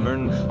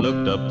tavern,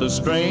 looked up the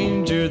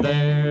stranger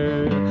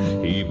there.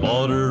 He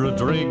bought her a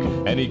drink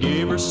and he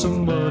gave her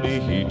some money,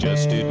 he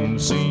just didn't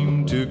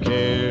seem to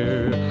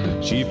care.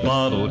 She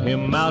followed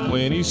him out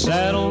when he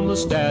sat on the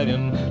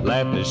stallion,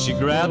 laughed as she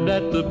grabbed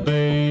at the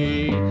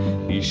bay.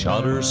 He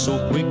shot her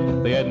so quick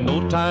they had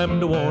no time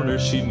to warn her,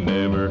 she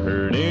never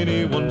heard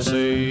anyone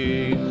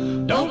say,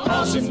 don't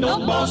cross him,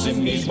 don't boss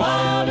him, he's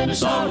wild in his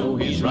sorrow,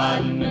 he's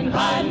riding and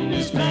hiding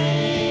his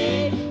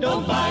pain.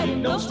 Don't fight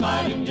him, don't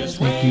spite him, just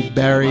Thank you,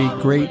 Barry.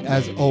 Great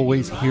as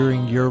always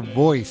hearing your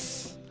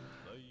voice.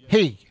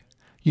 Hey,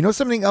 you know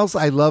something else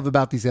I love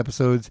about these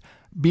episodes?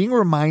 Being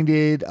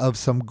reminded of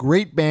some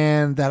great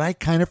band that I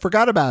kind of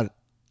forgot about,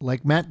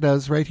 like Matt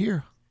does right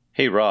here.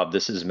 Hey, Rob,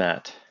 this is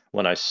Matt.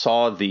 When I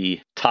saw the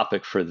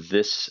topic for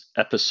this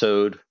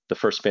episode, the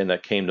first band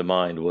that came to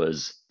mind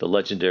was the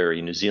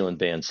legendary New Zealand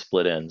band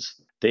Split Enz.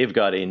 They've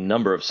got a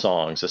number of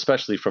songs,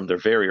 especially from their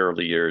very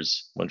early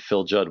years when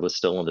Phil Judd was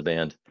still in the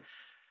band,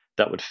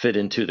 that would fit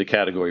into the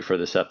category for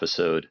this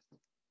episode.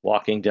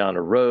 Walking Down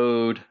a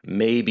Road,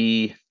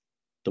 Maybe,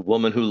 The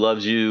Woman Who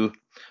Loves You.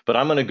 But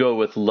I'm going to go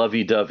with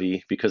Lovey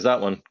Dovey because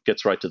that one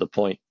gets right to the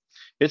point.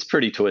 It's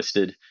pretty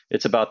twisted.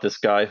 It's about this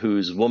guy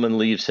whose woman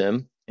leaves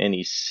him and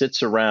he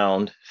sits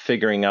around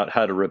figuring out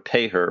how to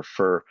repay her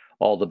for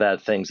all the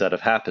bad things that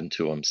have happened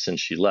to him since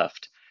she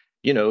left.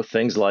 You know,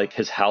 things like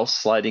his house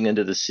sliding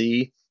into the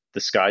sea, the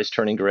sky's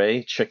turning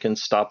gray,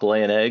 chickens stop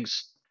laying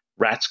eggs,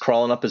 rats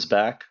crawling up his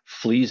back,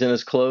 fleas in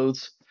his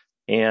clothes,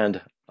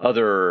 and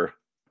other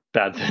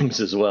bad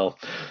things as well.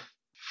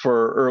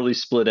 For early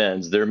Split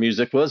Enz, their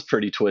music was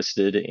pretty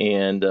twisted,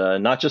 and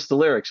not just the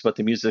lyrics, but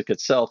the music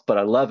itself. But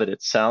I love it.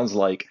 It sounds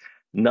like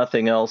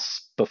nothing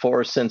else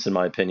before or since, in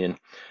my opinion.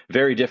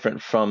 Very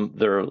different from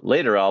their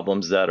later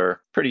albums that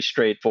are pretty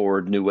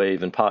straightforward new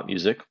wave and pop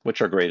music,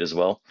 which are great as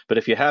well. But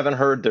if you haven't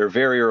heard their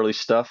very early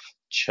stuff,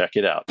 check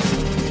it out.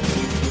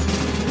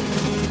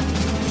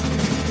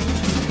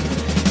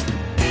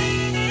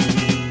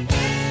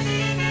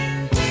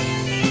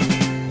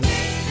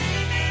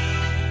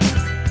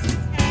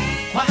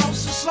 My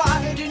house is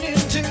sliding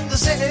into the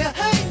city.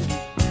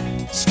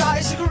 Hey,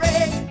 skies are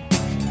gray.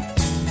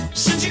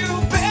 Since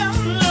you've been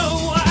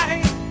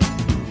away,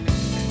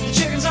 the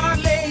chickens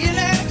aren't laying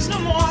eggs no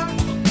more.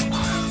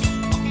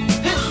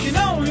 It can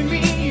only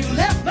mean you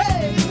left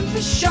me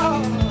for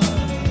sure.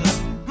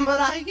 But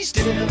I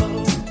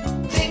still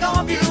think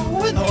of you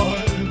with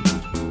more.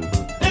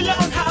 And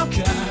Lord, how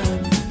can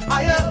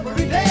I ever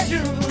repay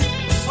you?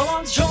 I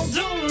want you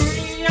to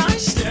me, I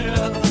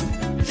still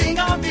think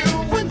of you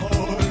with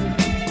more.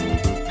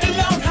 And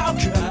Lord, how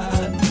can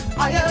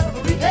I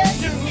ever repay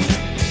you?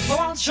 I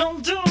want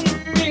you to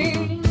me.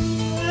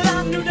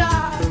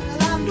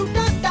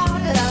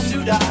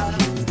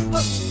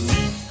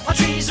 Our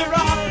trees are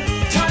all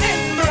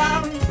turning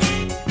brown.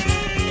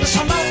 The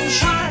sun won't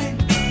shine.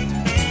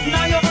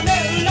 Now you're no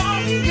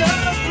longer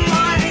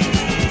mine.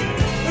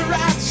 The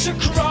rats are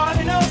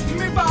crawling up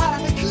me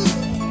back.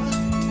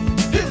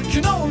 It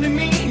can only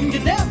mean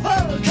you're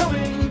never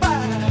coming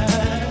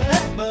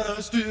back. But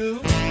I still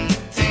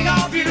think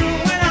of you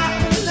when I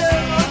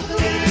love.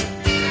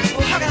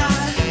 Oh, how can I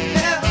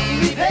ever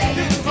repay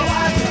you for what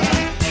I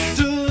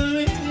do?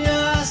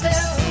 I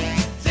still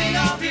think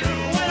of you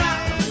when I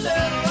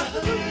love.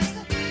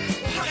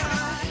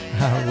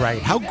 All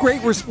right. How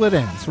great were Split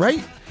Enz,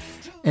 right?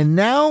 And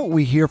now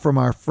we hear from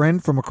our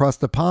friend from across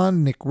the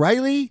pond, Nick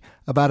Riley,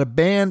 about a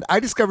band I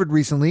discovered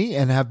recently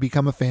and have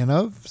become a fan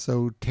of.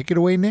 So take it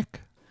away,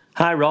 Nick.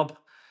 Hi, Rob.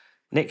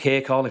 Nick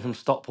here, calling from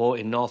Stockport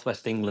in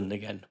northwest England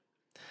again.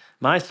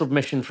 My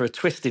submission for a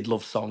twisted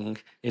love song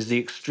is the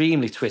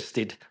extremely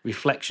twisted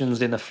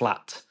Reflections in a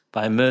Flat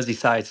by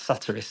Merseyside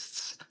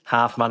satirists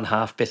Half Man,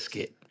 Half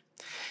Biscuit.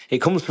 It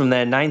comes from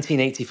their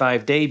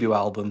 1985 debut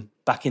album,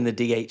 Back in the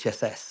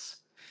DHSS.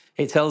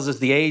 It tells us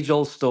the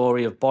age-old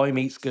story of boy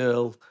meets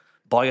girl,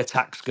 boy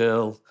attacks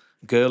girl,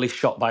 girl is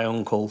shot by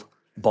uncle,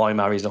 boy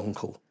marries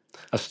uncle.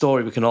 A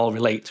story we can all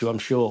relate to, I'm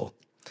sure.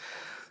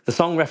 The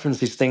song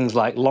references things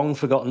like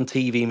long-forgotten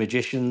TV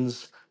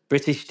magicians,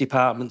 British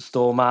department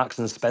store Marks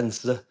and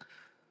Spencer,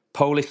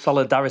 Polish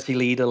Solidarity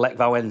leader Lech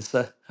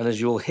Wałęsa, and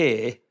as you'll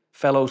hear,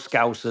 fellow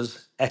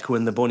Scousers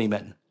echoing the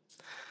Bunnymen.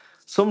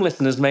 Some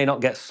listeners may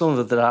not get some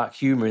of the dark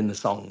humour in the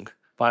song,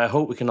 but I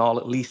hope we can all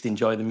at least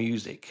enjoy the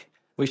music,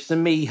 which to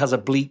me has a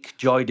bleak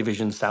Joy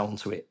Division sound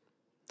to it.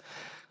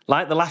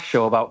 Like the last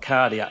show about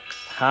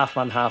cardiacs, Half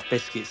Man, Half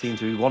Biscuit seem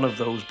to be one of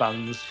those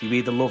bands you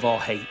either love or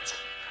hate,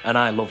 and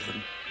I love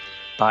them.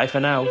 Bye for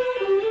now.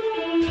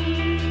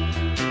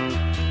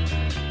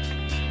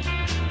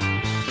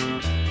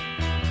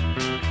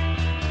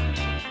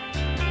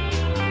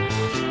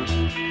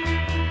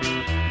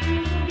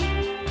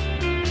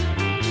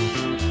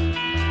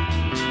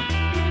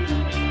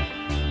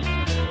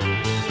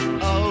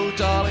 Oh,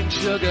 darling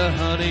sugar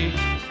honey,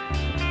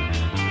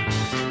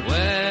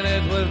 when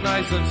it was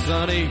nice and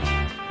sunny,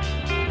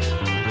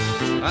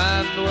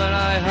 and when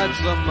I had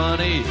some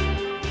money,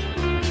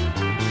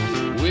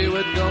 We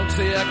would go to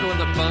the Echo and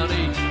the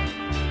Bunny.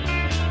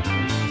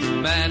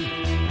 Man.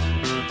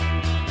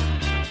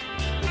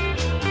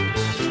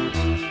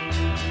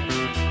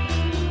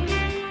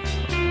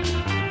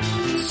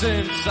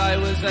 Since I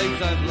was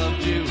 8, I've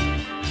loved you.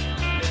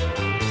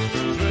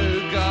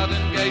 Through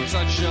garden gates,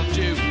 I've shoved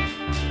you.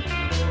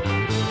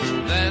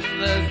 Then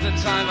there's the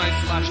time I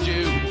slashed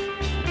you,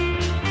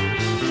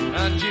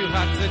 and you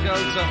had to go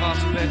to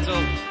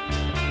hospital.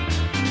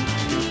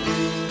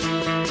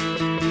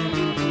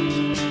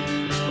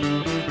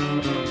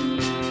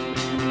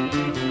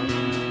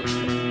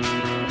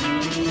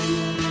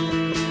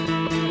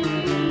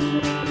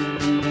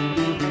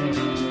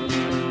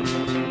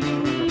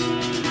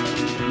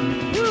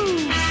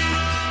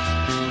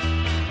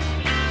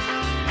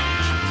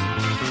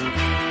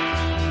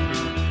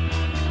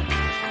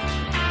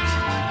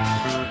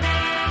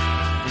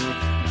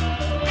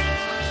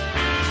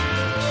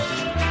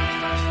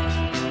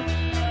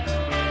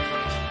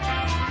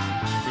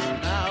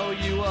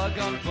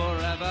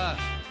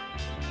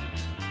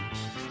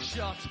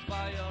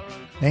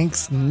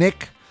 Thanks,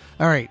 Nick.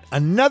 All right,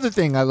 another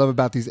thing I love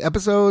about these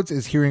episodes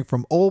is hearing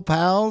from old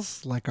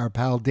pals like our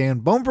pal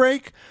Dan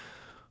Bonebreak,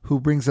 who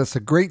brings us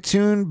a great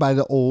tune by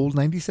the old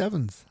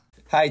 97s.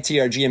 Hi,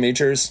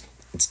 TRGMHers.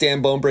 It's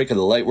Dan Bonebreak of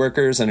the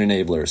Lightworkers and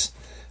Enablers.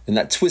 And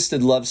that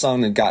twisted love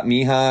song that got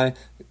me high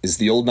is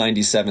the old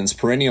 97's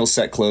perennial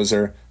set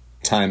closer,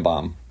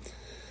 Timebomb.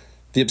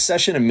 The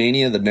obsession and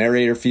mania the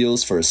narrator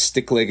feels for a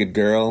stick-legged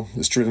girl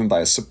is driven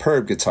by a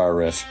superb guitar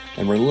riff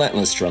and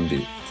relentless drum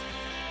beat.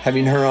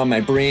 Having her on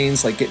my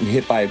brains like getting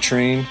hit by a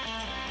train,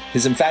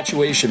 his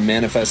infatuation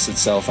manifests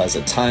itself as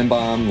a time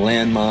bomb,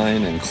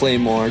 landmine, and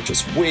claymore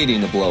just waiting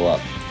to blow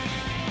up.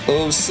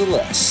 Oh,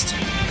 Celeste.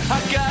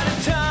 I got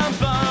a time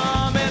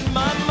bomb in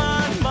my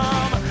mind,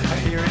 Mom. I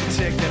hear it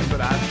ticking, but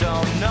I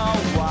don't know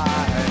why.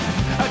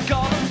 I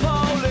call the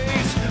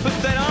police,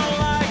 but they don't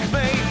like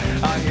me.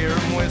 I hear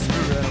them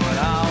whispering when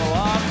I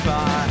walk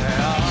by.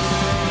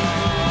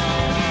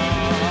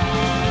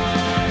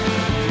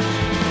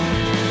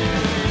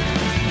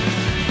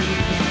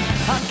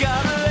 I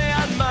got a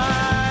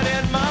landmine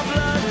in my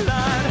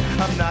bloodline.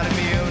 I'm not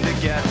immune to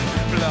getting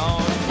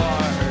blown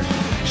apart.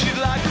 She's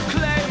like a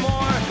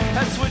claymore,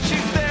 that's what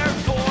she's there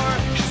for.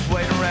 She's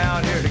waiting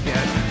around here to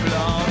get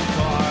blown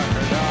apart.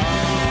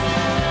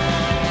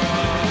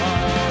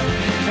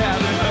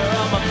 Having her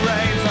on my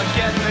brains like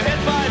getting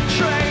hit by a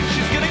train.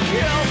 She's gonna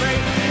kill me.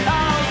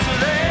 Oh,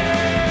 Celeste.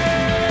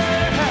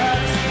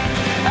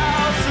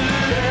 Oh,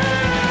 Celeste.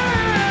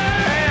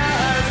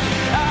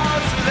 Oh,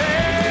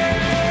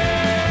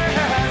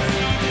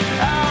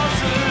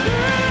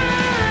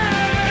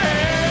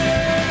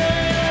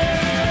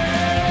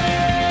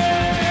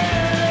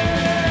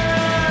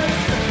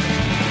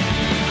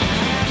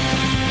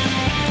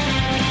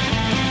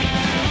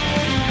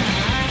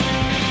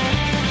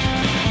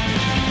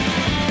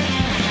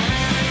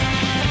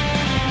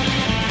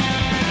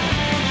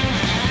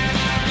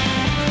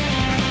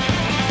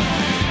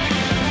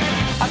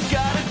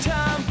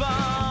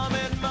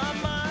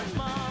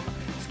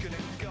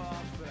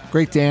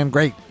 Great, Dan.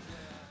 Great.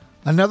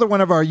 Another one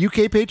of our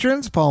UK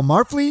patrons, Paul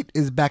Marfleet,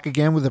 is back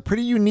again with a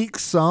pretty unique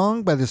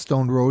song by the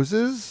Stone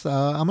Roses.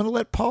 I'm going to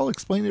let Paul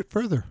explain it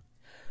further.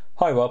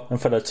 Hi, Rob, and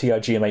fellow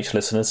TRGMH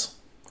listeners.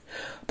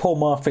 Paul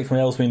Marfleet from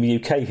Aylesbury in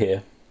the UK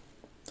here.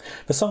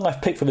 The song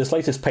I've picked for this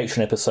latest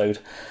Patron episode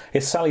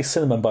is Sally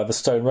Cinnamon by the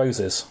Stone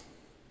Roses.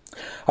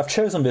 I've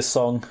chosen this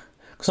song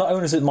because not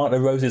only does it mark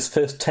the Roses'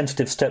 first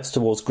tentative steps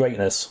towards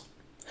greatness,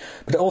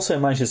 but it also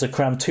manages to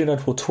cram two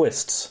notable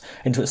twists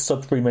into its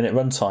sub 3-minute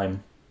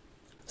runtime.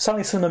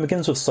 Sally Cinnamon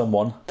begins with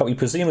someone that we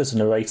presume is a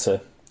narrator,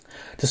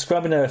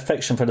 describing their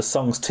affection for the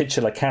song's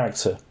titular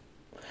character.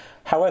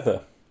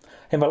 However,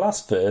 in the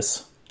last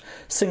verse,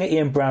 singer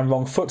Ian Browne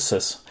wrong-foots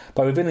us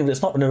by revealing that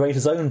it's not the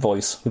narrator's own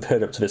voice we've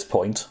heard up to this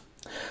point,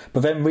 but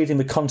them reading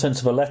the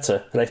contents of a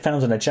letter that they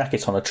found in a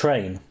jacket on a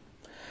train.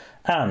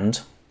 And,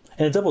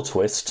 in a double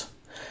twist,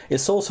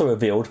 it's also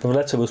revealed that the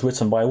letter was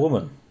written by a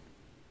woman.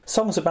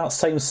 Songs about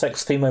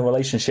same-sex female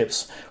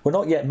relationships were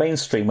not yet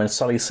mainstream when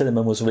Sally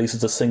Cinnamon was released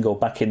as a single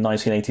back in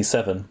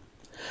 1987.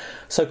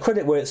 So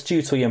credit where it's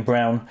due to Ian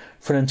Browne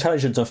for an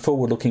intelligent and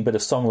forward-looking bit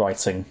of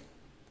songwriting.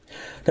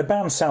 The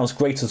band sounds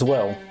great as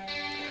well,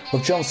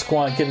 with John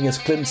Squire giving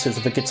us glimpses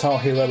of the guitar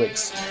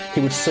heroics he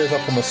would serve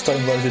up on the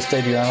Stone Roses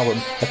debut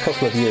album a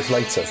couple of years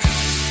later.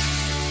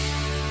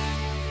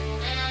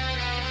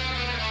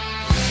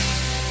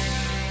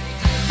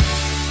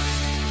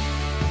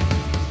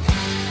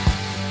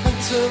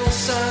 Until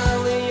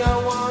Sally,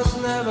 I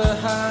was never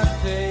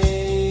happy.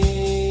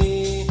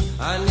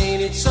 I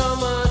needed so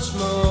much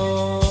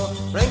more.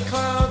 Rain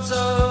clouds,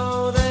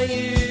 oh, they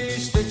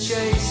used to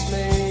chase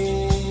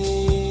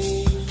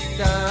me.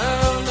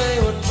 Down they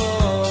would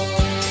pour.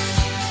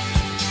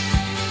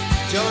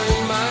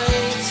 Join my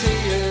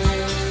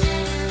tears.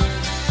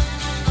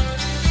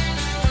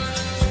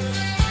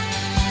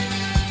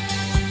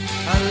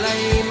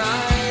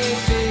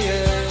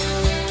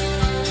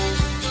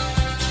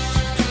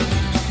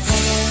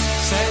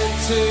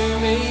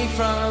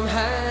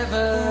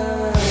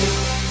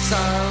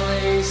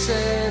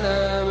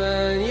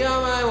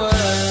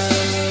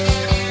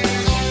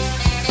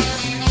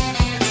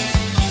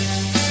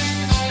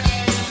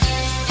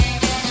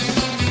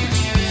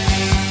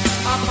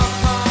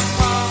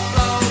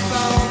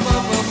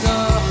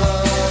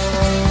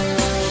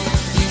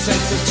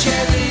 scent of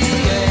cherry.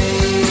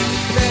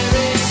 There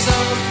is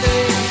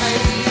something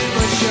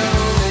paper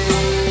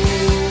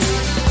showing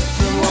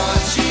from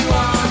what you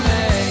are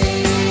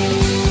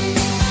made.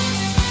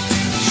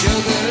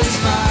 Sugar and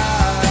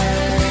spice,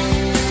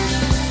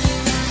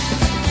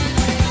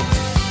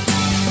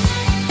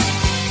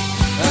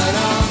 and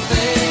all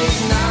things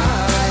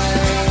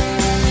nice.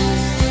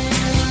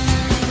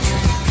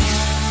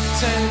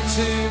 Sent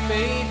to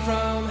me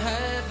from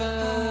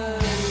heaven.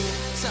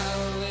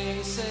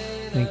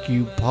 Thank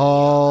you,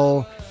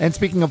 Paul. And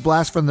speaking of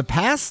Blast from the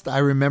Past, I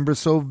remember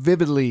so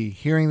vividly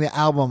hearing the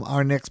album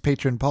our next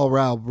patron, Paul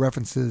Raub,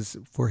 references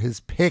for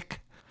his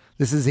pick.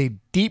 This is a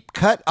deep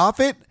cut off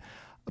it,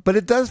 but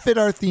it does fit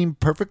our theme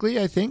perfectly,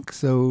 I think.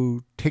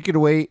 So take it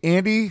away,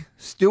 Andy,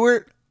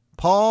 Stuart,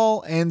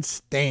 Paul, and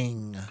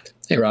Sting.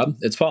 Hey, Rob,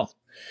 it's Paul.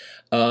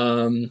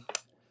 The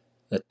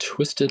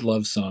twisted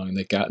love song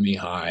that got me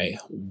high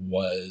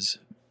was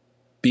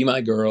Be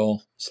My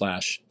Girl /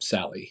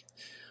 Sally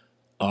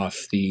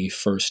off the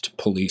first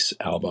Police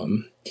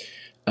album,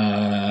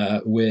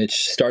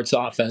 which starts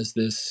off as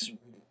this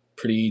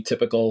pretty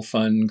typical,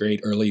 fun, great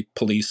early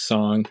Police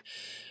song,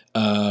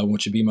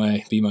 which would be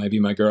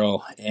my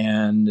girl.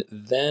 And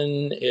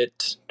then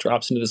it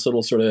drops into this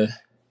little sort of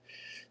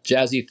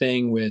jazzy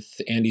thing with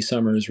Andy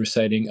Summers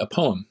reciting a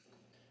poem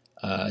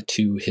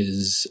to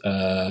his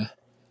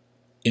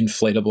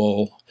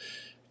inflatable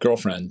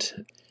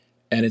girlfriend.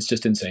 And it's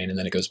just insane. And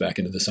then it goes back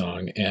into the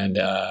song. And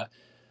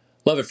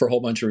love it for a whole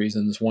bunch of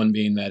reasons. One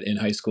being that in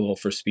high school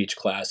for speech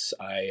class,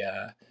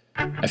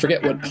 I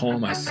forget what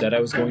poem I said I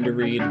was going to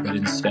read, but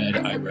instead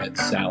I read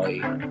Sally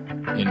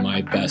in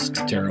my best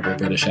terrible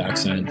British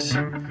accent,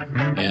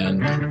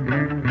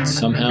 and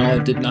somehow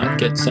did not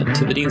get sent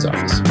to the dean's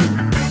office.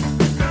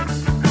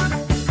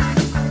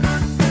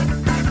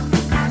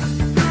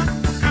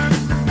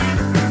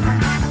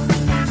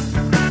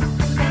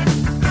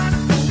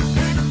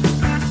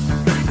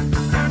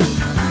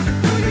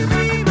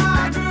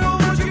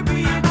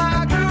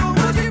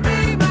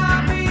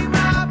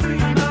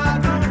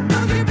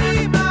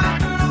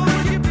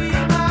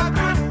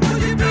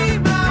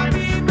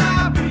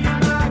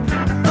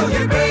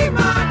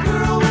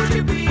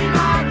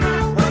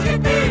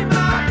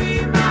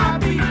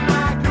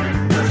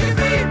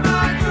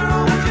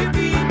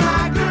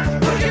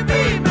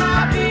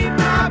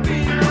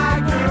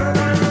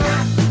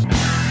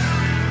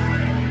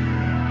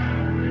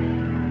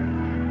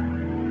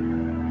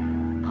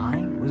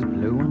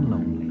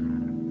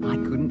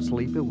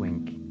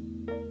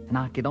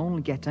 I could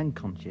only get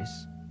unconscious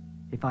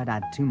if I'd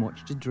had too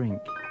much to drink.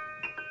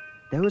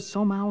 There was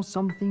somehow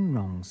something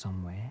wrong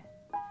somewhere,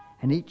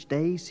 and each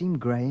day seemed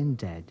grey and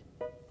dead.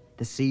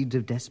 The seeds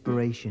of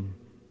desperation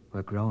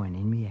were growing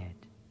in me head.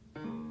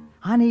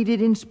 I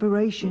needed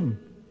inspiration,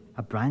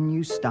 a brand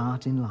new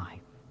start in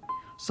life,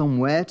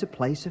 somewhere to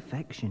place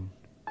affection,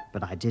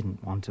 but I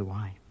didn't want a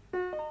wife.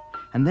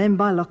 And then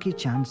by lucky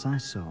chance I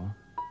saw,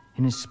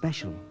 in a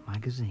special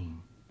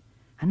magazine,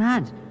 an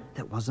ad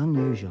that was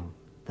unusual,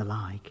 the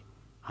like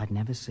I'd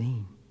never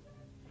seen.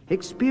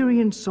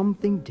 Experience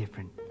something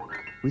different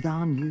with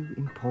our new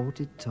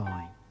imported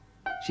toy.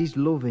 She's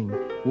loving,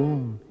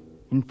 warm,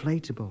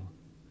 inflatable,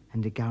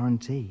 and a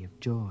guarantee of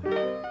joy.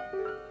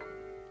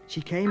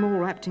 She came all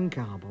wrapped in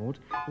cardboard,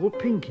 all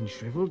pink and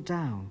shriveled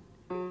down.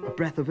 A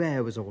breath of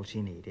air was all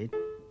she needed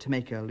to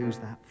make her lose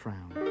that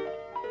frown.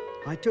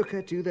 I took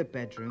her to the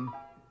bedroom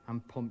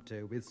and pumped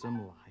her with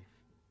some life.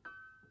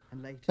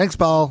 And later, Thanks,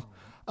 Paul.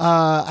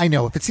 I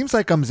know if it seems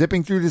like I'm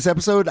zipping through this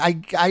episode,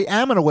 I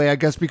am in a way, I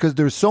guess, because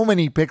there's so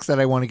many picks that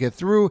I want to get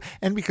through,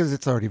 and because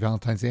it's already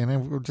Valentine's Day,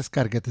 and we've just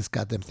got to get this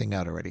goddamn thing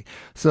out already.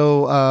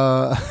 So,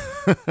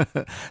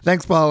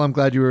 thanks, Paul. I'm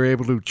glad you were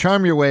able to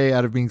charm your way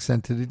out of being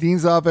sent to the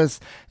dean's office.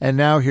 And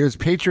now here's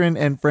patron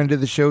and friend of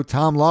the show,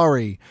 Tom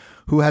Lowry,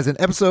 who has an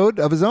episode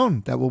of his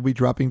own that will be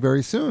dropping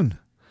very soon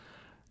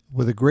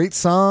with a great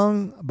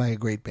song by a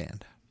great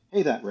band.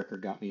 Hey, that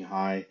record got me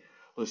high.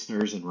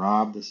 Listeners and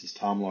Rob, this is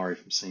Tom Lowry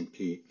from St.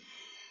 Pete.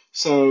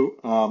 So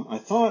I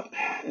thought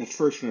at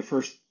first, when I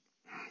first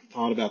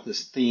thought about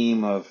this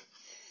theme of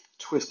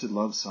twisted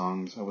love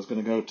songs, I was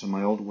going to go to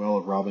my old well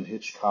of Robin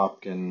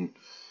Hitchcock and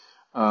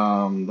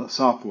the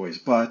Soft Boys,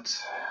 but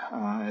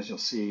as you'll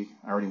see,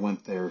 I already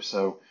went there.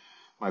 So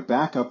my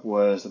backup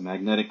was the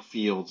Magnetic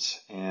Fields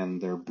and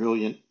their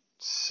brilliant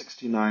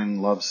 69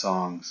 Love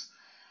Songs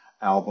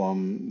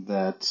album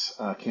that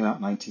came out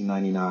in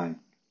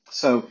 1999.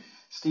 So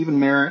Stephen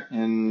Merritt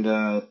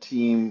and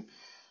team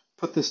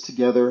put this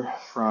together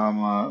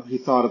from, he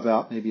thought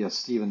about maybe a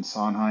Stephen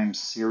Sondheim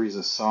series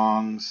of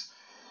songs,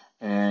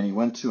 and he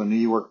went to a New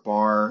York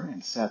bar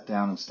and sat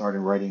down and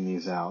started writing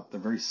these out. They're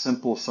very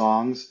simple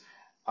songs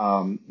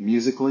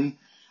musically.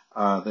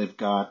 They've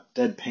got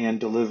deadpan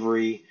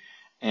delivery,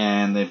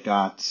 and they've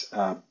got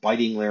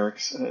biting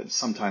lyrics,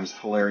 sometimes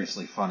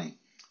hilariously funny.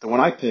 The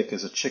one I pick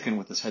is A Chicken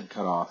with His Head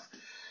Cut Off.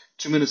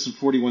 2 minutes and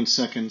 41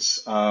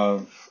 seconds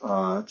of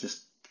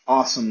just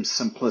awesome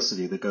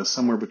simplicity that goes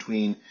somewhere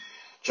between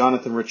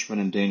Jonathan Richman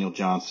and Daniel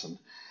Johnston.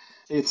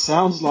 It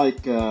sounds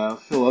like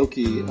Phil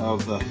Oakey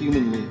of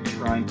Human League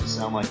trying to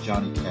sound like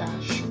Johnny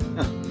Cash.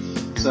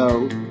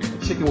 So,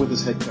 Chicken with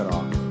His Head Cut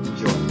Off.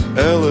 Enjoy.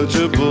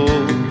 Eligible,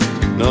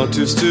 not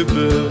too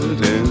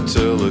stupid,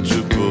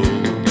 intelligible,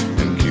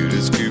 and cute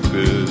as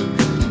Cupid.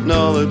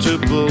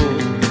 Knowledgeable,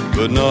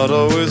 but not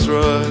always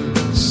right.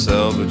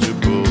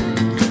 Salvageable,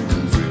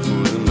 and free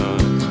for the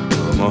night.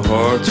 But my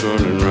heart's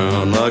running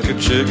round like a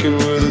chicken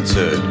with its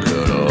head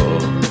cut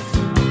off.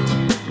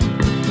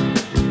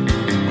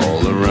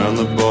 All around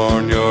the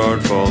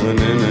barnyard, falling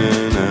in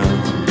and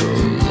out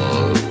of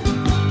love.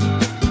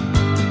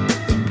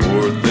 The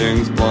poor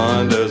thing's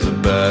blind as a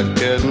bat,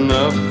 getting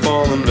up,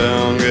 falling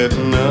down,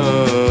 getting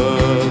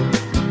up.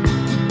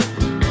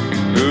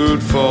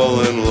 Who'd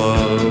fall in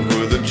love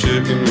with a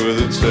chicken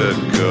with its head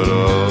cut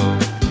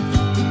off?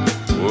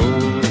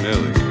 Whoa,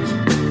 Nelly.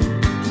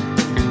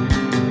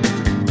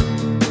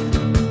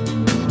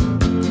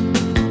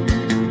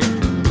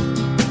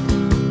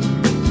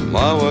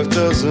 My wife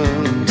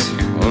doesn't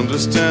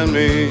understand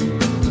me,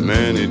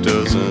 many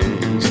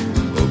dozens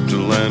hope to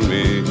land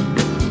me.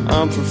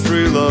 I'm for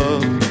free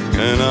love,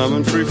 and I'm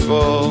in free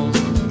fall.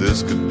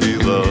 This could be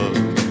love,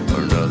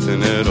 or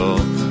nothing at all.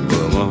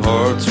 But my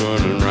heart's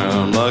running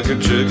round like a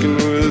chicken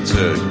with its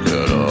head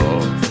cut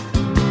off.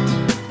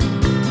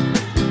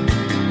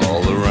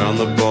 All around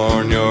the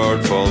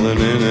barnyard, falling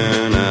in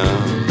and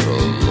out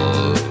of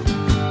love.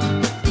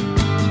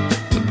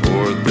 The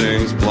poor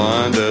thing's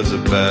blind as a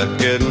bat,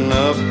 getting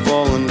up,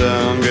 falling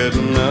down,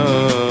 getting up.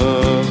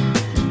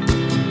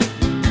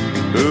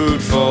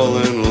 Who'd fall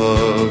in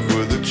love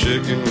with a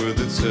chicken with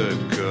its head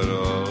cut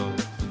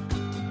off?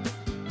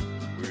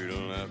 We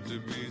don't have to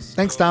be.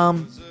 Thanks,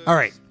 Tom. All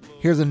right.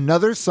 Here's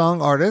another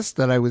song artist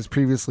that I was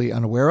previously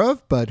unaware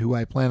of, but who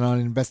I plan on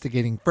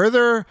investigating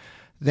further,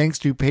 thanks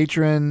to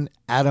patron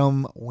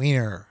Adam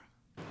Weiner.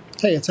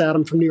 Hey, it's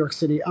Adam from New York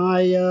City.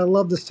 I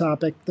love this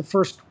topic. The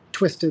first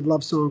twisted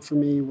love song for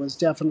me was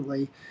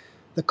definitely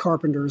the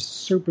Carpenters'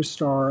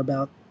 Superstar,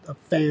 about a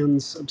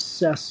fan's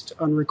obsessed,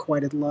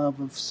 unrequited love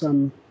of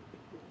some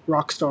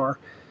rock star.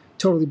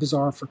 Totally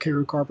bizarre for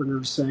Karen Carpenter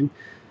to sing.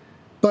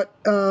 But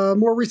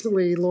more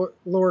recently,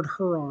 Lord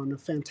Huron, a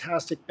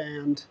fantastic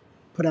band,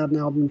 put out an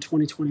album in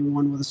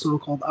 2021 with a song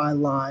called I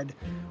Lied,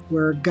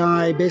 where a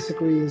guy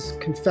basically is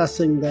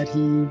confessing that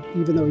he,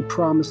 even though he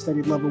promised that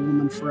he'd love a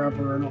woman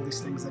forever and all these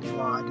things, that he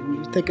lied. And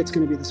you think it's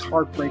going to be this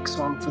heartbreak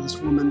song for this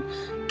woman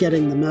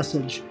getting the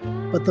message.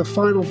 But the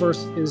final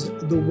verse is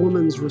the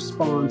woman's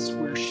response,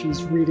 where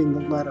she's reading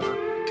the letter,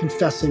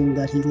 confessing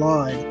that he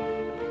lied.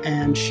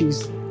 And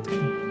she's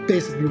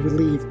basically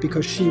relieved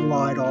because she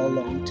lied all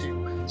along too.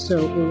 So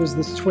it was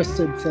this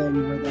twisted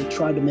thing where they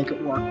tried to make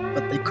it work,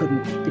 but they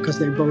couldn't because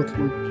they both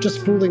were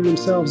just fooling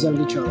themselves and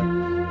each other.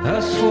 I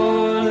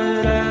swore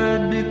that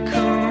I'd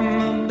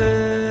become a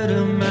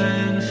better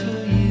man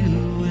for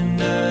you,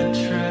 and I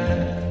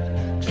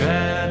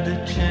tried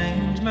to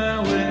change my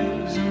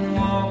ways and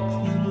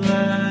walk the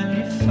line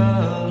you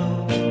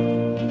follow.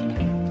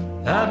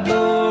 I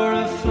bore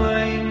a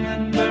flame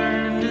that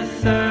burned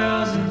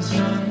 1,000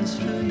 suns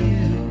for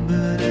you,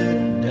 but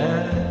it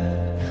died.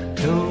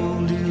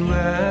 Told you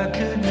I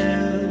could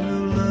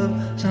never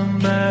love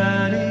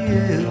somebody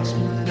else,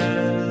 but I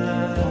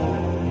lied.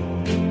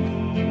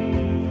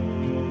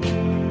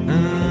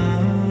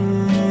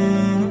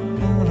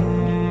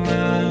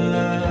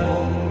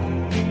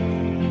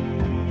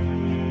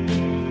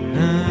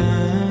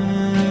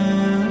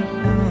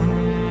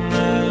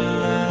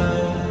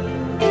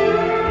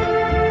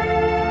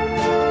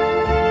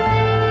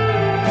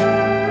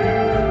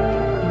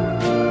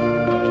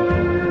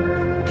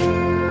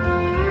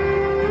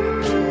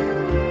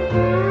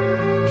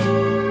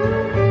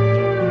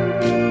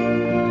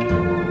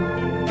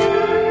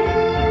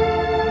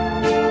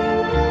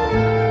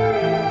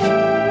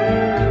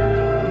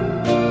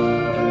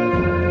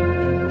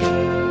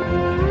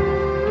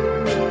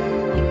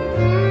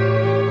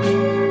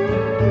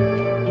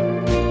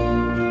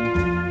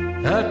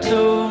 I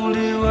told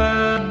you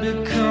I'd be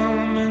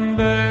coming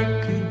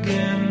back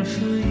again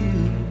for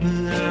you,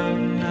 but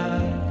I'm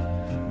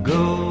not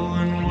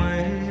going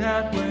way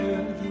out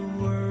where the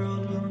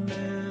world will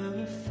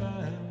never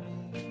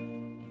find me.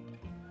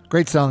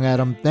 Great song,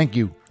 Adam. Thank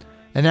you.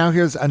 And now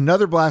here's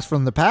another blast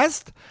from the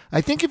past.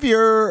 I think if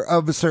you're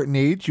of a certain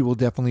age, you will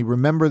definitely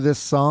remember this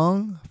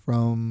song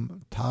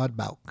from Todd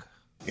Bouck.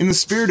 In the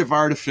spirit of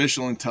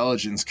artificial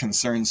intelligence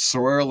concerns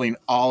swirling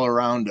all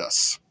around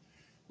us.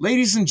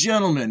 Ladies and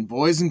gentlemen,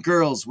 boys and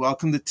girls,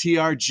 welcome to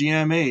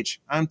TRGMH.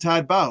 I'm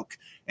Todd Bouck,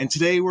 and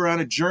today we're on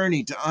a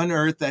journey to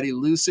unearth that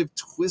elusive,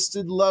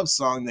 twisted love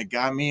song that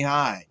got me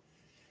high.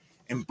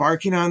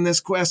 Embarking on this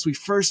quest, we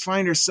first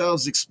find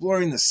ourselves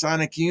exploring the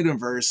sonic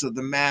universe of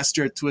the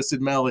master of twisted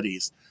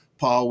melodies,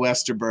 Paul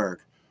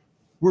Westerberg.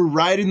 We're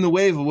riding the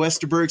wave of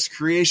Westerberg's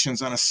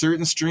creations on a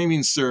certain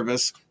streaming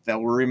service that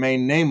will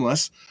remain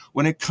nameless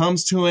when it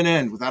comes to an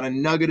end without a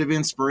nugget of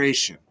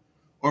inspiration.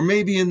 Or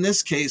maybe in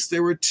this case,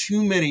 there were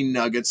too many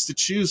nuggets to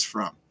choose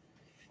from.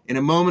 In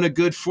a moment of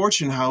good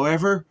fortune,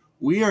 however,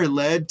 we are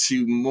led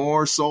to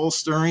more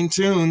soul-stirring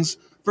tunes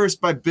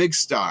first by Big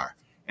Starr,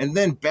 and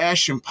then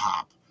Bash and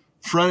Pop,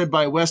 fronted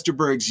by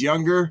Westerberg's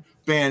younger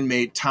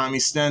bandmate Tommy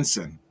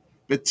Stenson.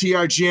 But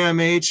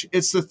TRGMH,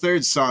 it's the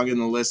third song in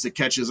the list that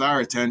catches our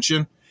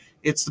attention.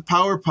 It's the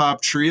power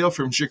pop trio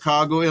from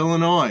Chicago,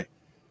 Illinois,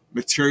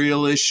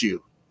 Material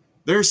Issue.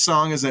 Their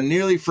song is a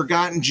nearly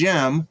forgotten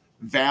gem,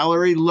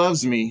 Valerie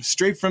Loves Me,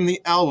 straight from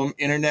the album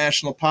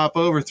International Pop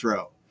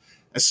Overthrow.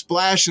 A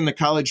splash in the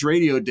college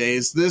radio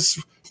days,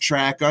 this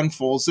track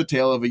unfolds the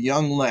tale of a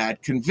young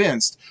lad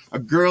convinced a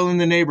girl in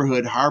the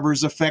neighborhood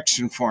harbors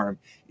affection for him,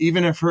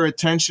 even if her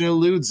attention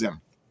eludes him.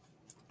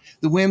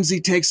 The whimsy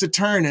takes a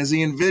turn as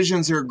he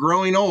envisions her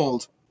growing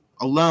old,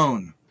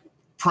 alone,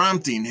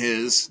 prompting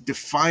his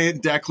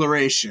defiant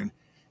declaration,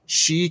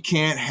 "She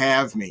can't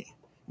have me."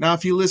 Now,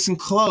 if you listen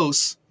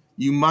close,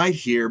 you might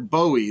hear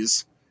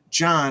Bowie's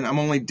 "John, I'm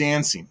Only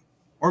Dancing,"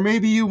 or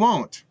maybe you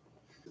won't,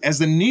 as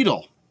the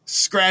needle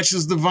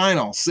scratches the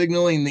vinyl,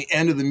 signaling the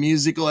end of the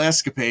musical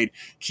escapade.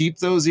 Keep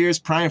those ears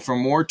primed for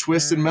more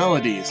twisted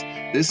melodies.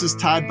 This is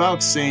Todd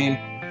Bouck saying,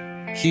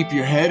 keep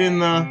your head in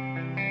the...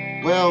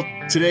 Well,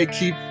 today,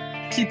 keep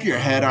your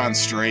head on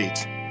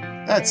straight.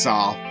 That's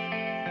all.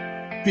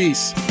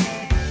 Peace.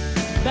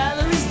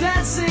 Valerie's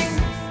dancing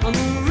on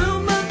the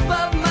room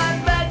above my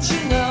bed,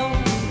 you know.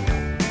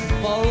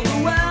 For all the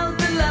world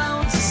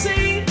below to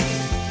see.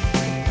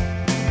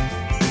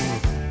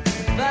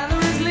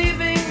 Valerie's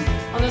leaving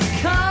on a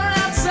car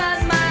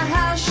outside my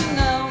house, you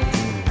know.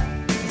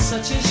 It's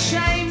such a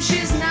shame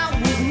she's not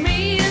with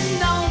me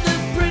and all the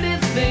pretty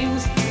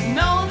things, and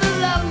all the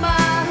love my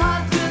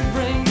heart could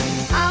bring.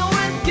 I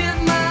would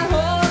give my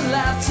whole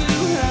life to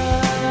her.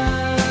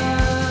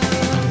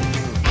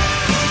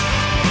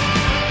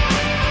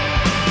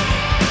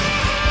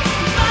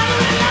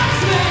 Valerie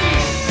loves me.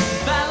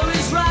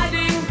 Valerie's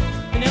riding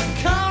in a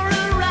car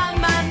around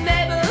my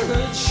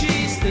neighborhood.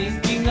 She's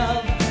thinking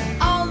of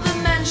all the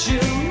men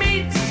she'll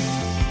meet.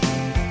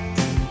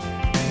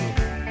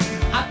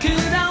 I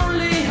could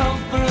only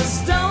hope for a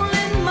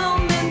stolen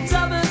moment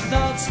of her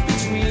thoughts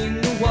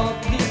between the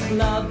walk, the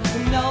club,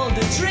 and all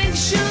the drinks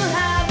she'll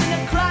have in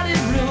a crowded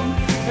room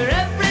where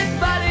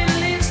everybody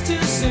leaves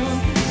too soon.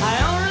 I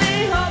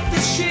only hope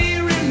that she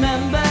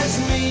remembers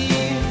me.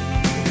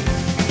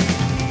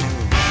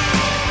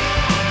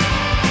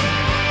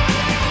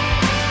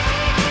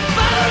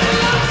 Valerie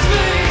loves me.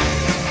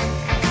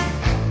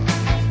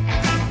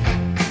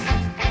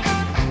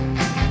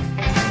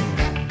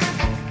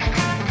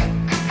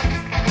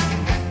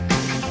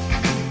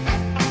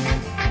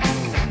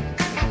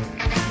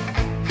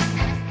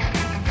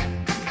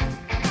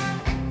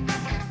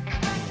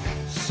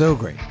 So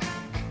great.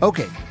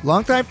 Okay,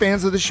 longtime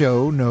fans of the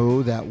show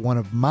know that one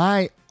of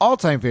my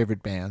all-time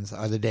favorite bands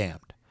are The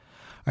Damned.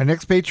 Our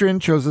next patron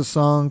chose a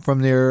song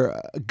from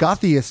their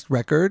gothiest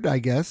record, I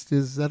guess.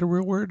 Is that a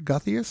real word?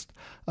 Gothiest?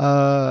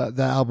 The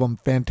album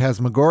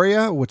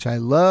Phantasmagoria, which I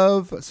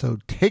love. So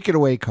take it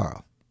away,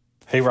 Carl.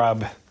 Hey,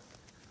 Rob.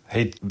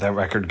 Hey, that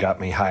record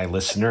got me high,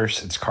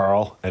 listeners. It's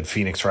Carl at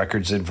Phoenix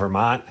Records in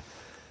Vermont.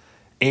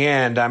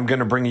 And I'm going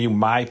to bring you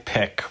my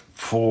pick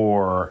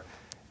for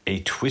a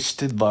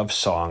twisted love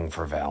song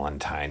for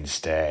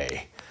Valentine's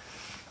Day.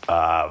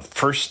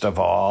 First of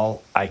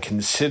all, I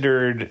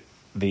considered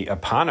the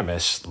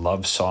eponymous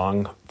love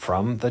song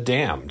from The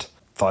Damned.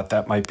 Thought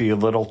that might be a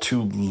little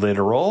too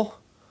literal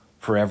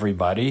for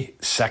everybody.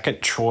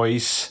 Second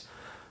choice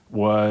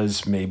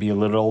was maybe a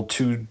little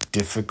too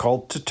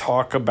difficult to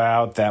talk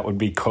about. That would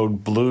be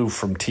Code Blue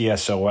from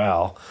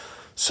TSOL.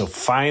 So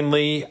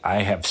finally,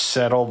 I have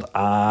settled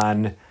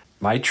on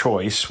my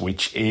choice,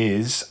 which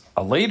is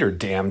a later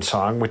Damned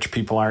song, which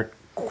people aren't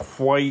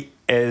quite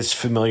as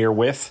familiar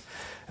with,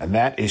 and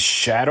that is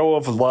Shadow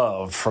of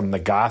Love from the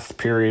goth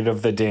period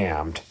of The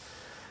Damned.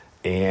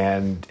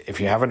 And if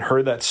you haven't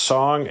heard that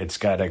song, it's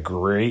got a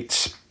great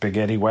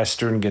spaghetti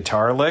western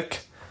guitar lick,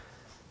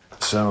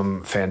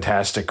 some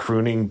fantastic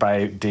crooning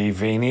by Dave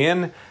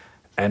Vanian,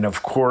 and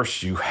of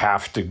course you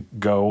have to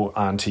go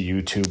onto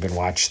YouTube and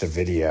watch the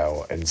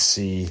video and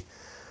see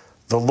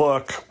the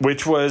look,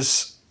 which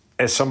was,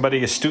 as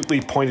somebody astutely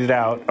pointed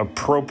out,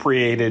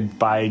 appropriated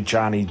by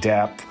Johnny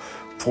Depp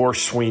for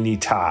Sweeney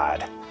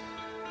Todd.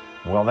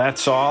 Well,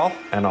 that's all,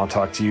 and I'll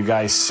talk to you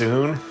guys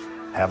soon.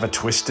 Have a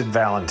twisted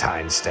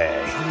Valentine's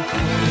Day.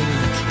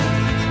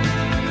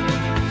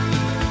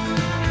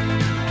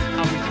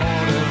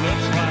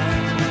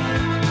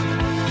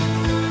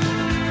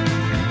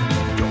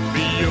 Don't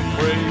be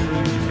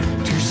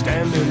afraid to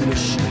stand in the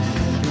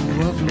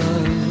shadow of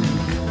love.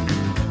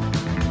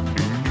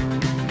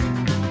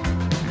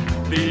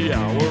 The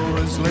hour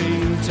is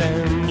late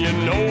and you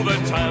know the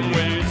time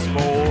waits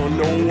for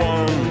no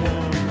one.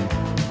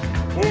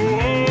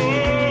 Oh,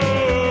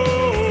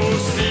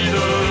 see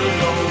the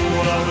glow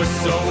of a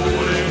soul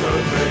in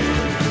her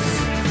face,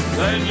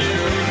 then you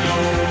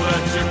know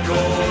that you're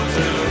caught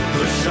in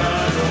the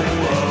shadow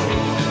of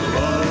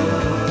love.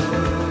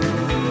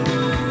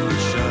 The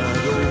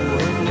shadow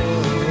of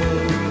love.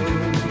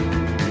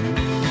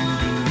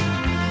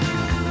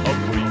 A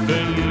brief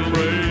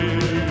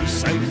embrace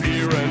and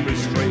fear and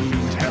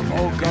restraint have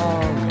all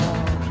gone.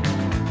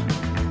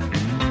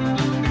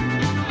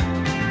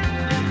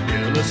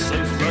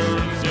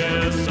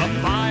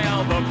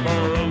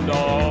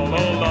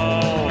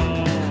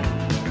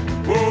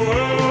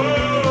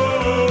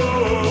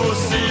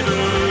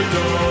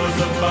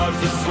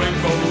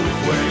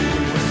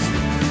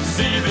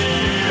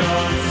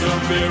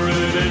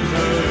 spirit in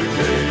her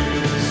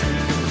gaze,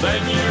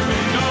 then you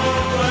know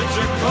that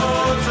you're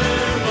caught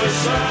in the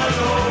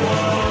shadow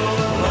of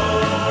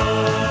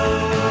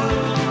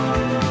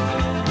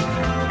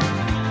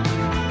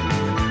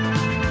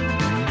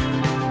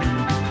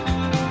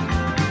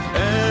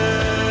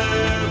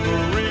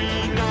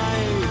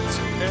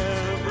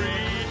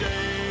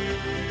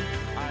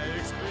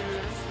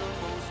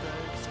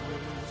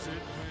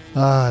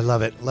I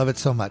love it. Love it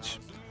so much.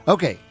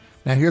 Okay,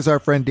 now here's our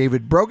friend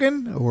David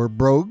Brogan, or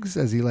Brogues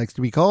as he likes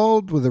to be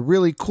called, with a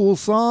really cool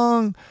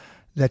song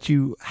that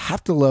you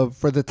have to love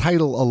for the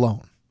title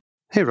alone.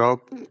 Hey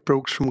Rob,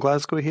 Brogues from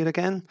Glasgow here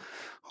again.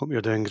 Hope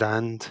you're doing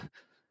grand.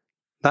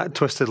 That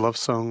twisted love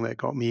song that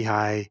got me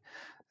high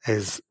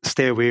is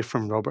Stay Away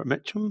from Robert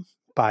Mitchum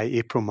by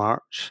April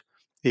March,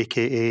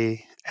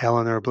 aka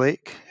Eleanor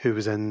Blake, who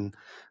was in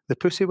The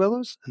Pussy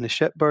Willows and The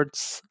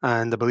Shitbirds,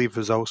 and I believe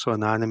was also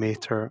an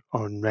animator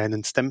on Ren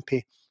and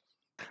Stimpy.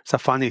 It's a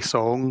funny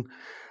song.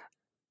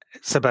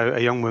 It's about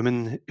a young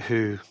woman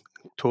who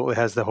totally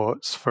has the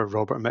hots for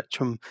Robert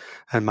Mitchum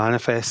and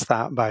manifests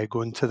that by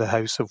going to the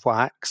House of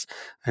Wax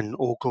and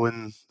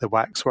ogling the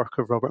waxwork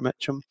of Robert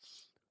Mitchum,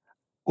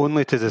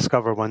 only to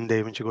discover one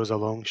day when she goes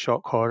along,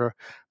 shock horror,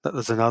 that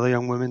there's another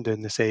young woman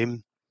doing the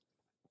same.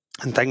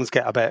 And things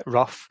get a bit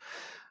rough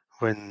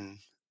when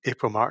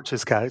April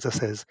March's character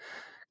says,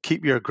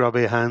 "Keep your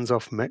grubby hands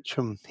off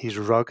Mitchum. He's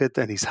rugged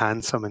and he's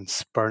handsome and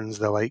spurns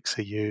the likes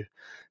of you.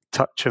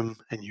 Touch him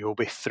and you'll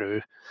be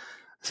through."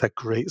 It's a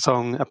great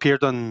song.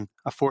 Appeared on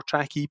a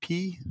 4-track EP,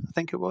 I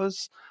think it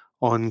was,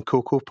 on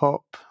Cocoa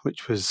Pop,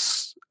 which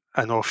was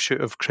an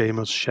offshoot of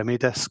Kramer's Shimmy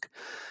disc.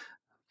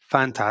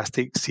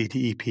 Fantastic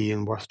CD EP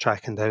and worth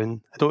tracking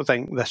down. I don't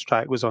think this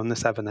track was on the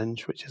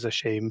 7-inch, which is a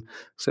shame,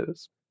 so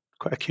it's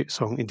quite a cute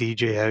song to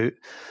DJ out.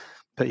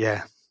 But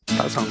yeah,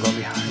 that song got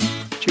me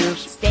high. Cheers.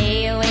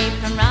 Stay away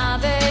from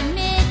Robert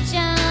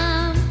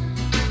Mitchum.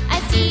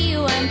 I see you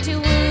want to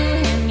woo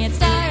him, yet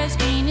Starr of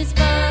Scream is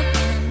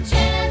spoken.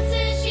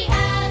 Chances she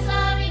has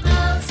are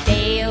remote.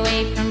 Stay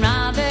away from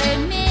Robert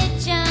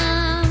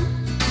Mitchum.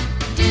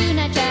 Do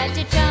not try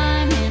to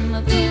charm him,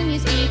 of whom you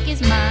speak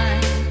is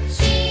mine.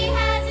 She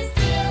has a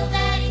skill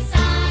that he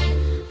signed.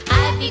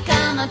 I've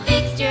become a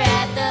fixture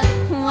at the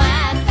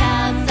wax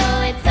house,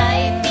 so it's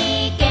I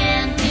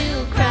began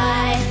to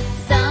cry.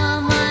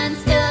 Someone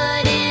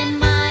stood in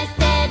my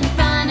stead in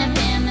front of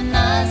him, and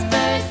thus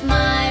burst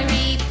my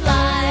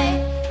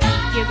reply.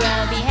 Keep your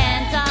grubby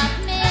hands off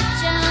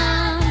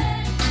Mitchum.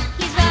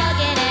 He's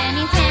rugged and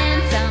he's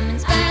handsome and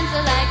spurns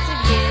the likes of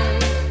you.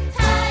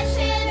 Touch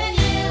him and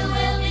you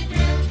will be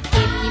through.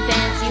 If you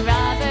fancy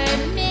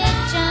Robert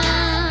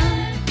Mitchum,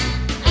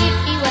 if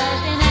he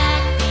wasn't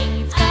acting,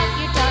 you'd spot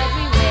your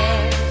tawdry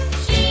wares.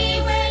 She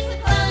wears the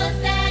clothes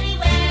that he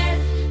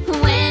wears.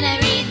 When I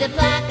read the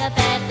plaque up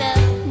at the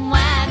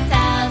wax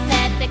house,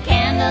 at the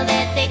candle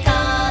that they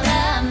call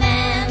a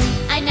man,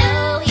 I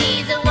know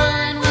he's a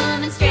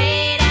one-woman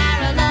straight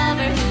arrow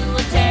lover who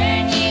will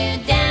turn you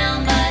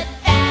down, but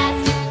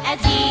fast, as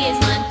he is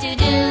wont to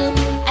do.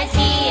 I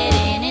see it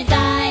in his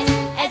eyes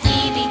as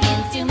he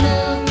begins to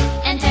move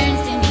and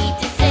turns to me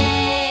to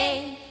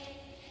say,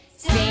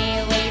 stay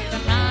away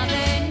from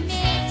Robert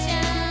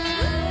Mitchum.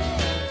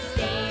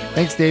 Stay away.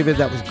 Thanks, David.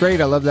 That was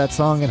great. I love that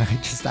song, and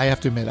I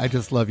have to admit, I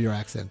just love your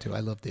accent too. I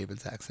love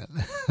David's accent.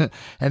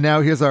 And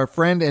now here's our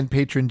friend and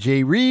patron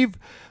Jay Reeve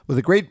with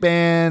a great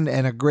band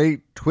and a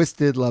great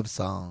twisted love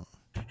song.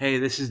 Hey,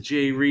 this is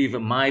Jay Reeve.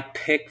 My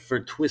pick for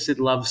Twisted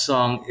Love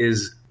Song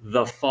is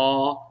The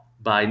Fall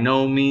by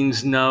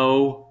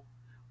Nomeansno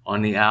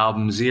on the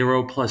album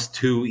 0 +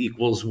 2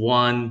 =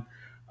 1.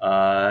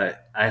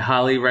 I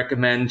highly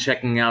recommend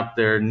checking out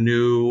their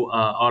new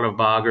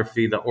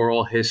autobiography, The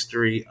Oral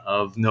History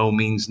of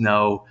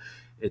Nomeansno.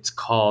 It's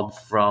called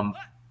From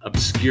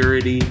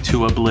Obscurity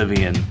to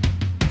Oblivion.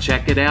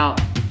 Check it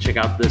out. Check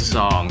out this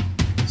song.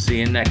 See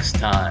you next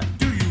time.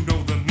 Do you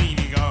know the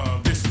meaning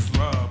of this is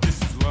love,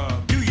 this is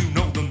love? Do you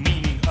know the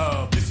meaning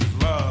of this is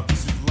love,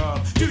 this is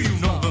love? Do you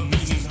know the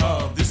meaning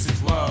of this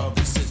is love,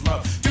 this is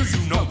love? Do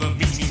you know the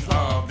meaning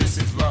of this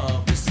is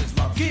love, this is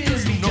love? Do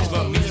you know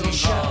the meaning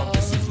of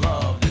this is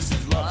love, this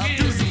is love?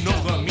 Do you know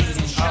the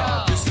meaning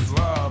of this is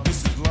love,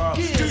 this is love?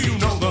 Do you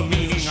know the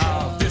meaning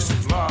of this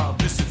is love,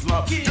 this is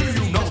love? Do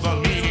you know the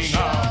meaning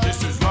of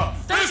this is love?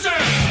 This is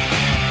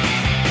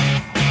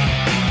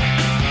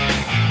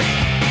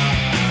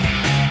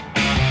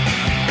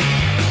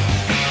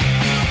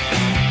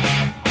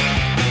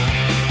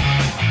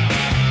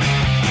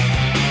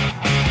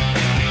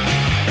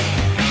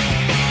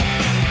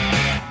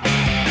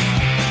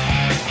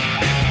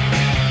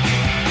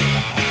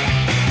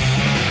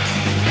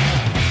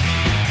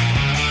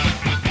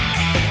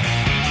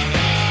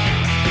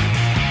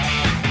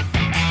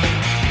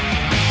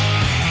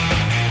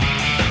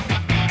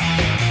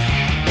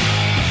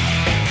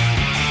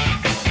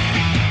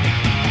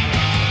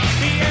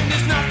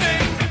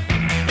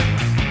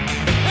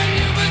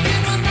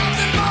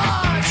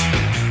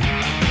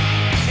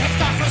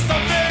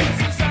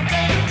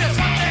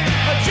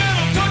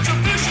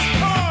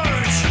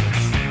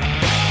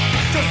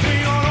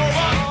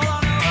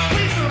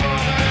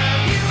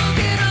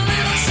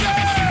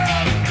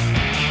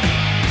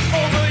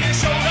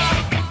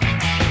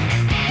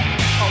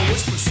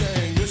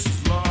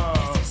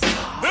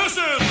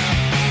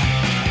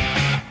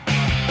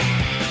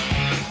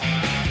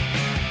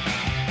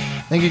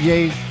Thank you,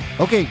 Jay.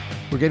 Okay,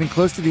 we're getting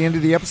close to the end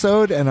of the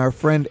episode, and our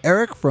friend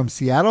Eric from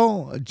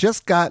Seattle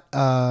just got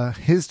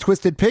his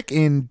twisted pick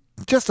in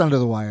just under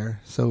the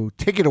wire. So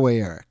take it away,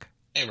 Eric.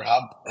 Hey,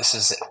 Rob. This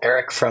is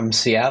Eric from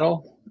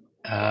Seattle.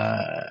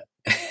 I've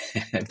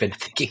been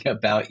thinking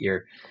about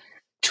your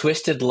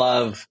Twisted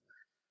Love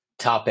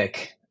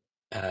topic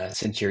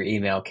since your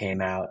email came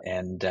out,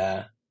 and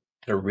had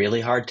a really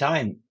hard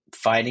time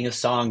finding a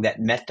song that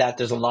met that.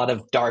 There's a lot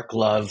of dark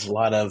love, a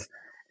lot of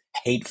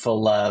hateful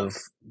love,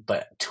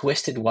 but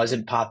Twisted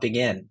wasn't popping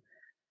in.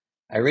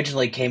 I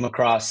originally came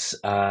across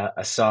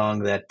a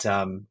song that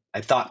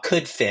I thought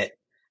could fit,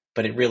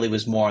 but it really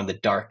was more on the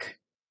dark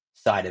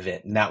side of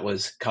it, and that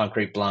was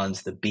Concrete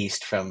Blonde's The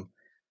Beast from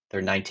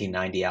their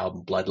 1990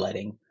 album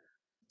Bloodletting.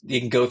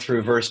 You can go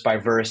through verse by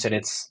verse, and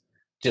it's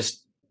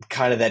just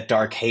kind of that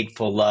dark,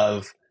 hateful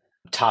love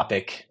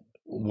topic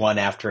one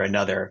after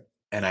another,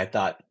 and I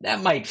thought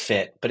that might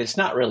fit, but it's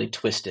not really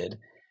Twisted.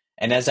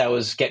 And as I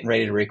was getting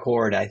ready to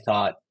record, I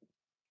thought,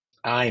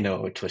 I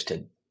know a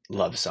Twisted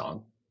Love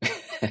song.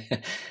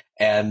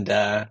 And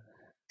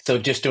so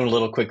just doing a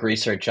little quick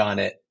research on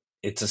it,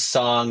 it's a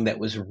song that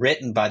was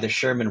written by the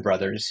Sherman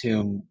Brothers,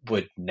 whom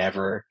would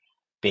never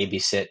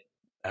babysit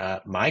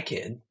my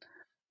kid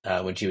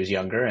when she was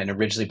younger, and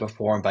originally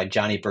performed by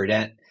Johnny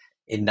Burdette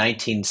in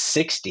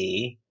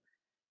 1960.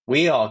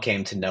 We all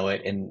came to know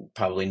it in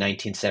probably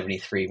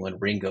 1973 when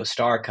Ringo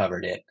Starr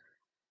covered it,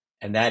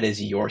 and that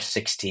is You're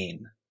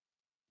 16.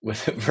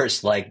 With a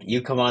verse like,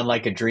 you come on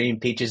like a dream,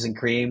 peaches and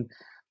cream,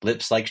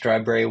 lips like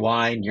strawberry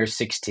wine, you're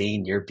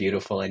 16, you're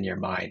beautiful and you're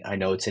mine. I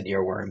know it's an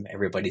earworm.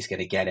 Everybody's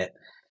going to get it.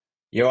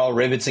 You're all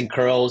ribbons and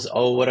curls.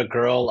 Oh, what a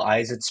girl.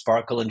 Eyes that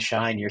sparkle and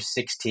shine. You're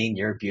 16,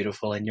 you're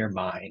beautiful and you're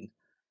mine.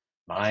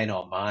 Mine,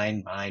 oh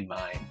mine, mine,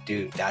 mine.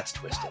 Dude, that's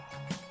Twisted.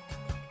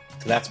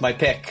 So that's my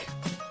pick.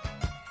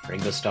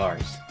 Ringo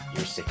Starr's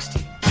You're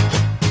 16.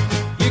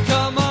 You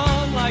come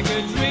on like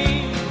a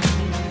dream,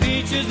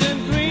 peaches and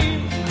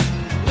cream,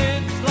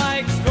 lips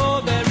like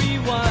strawberry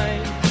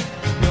wine.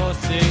 You're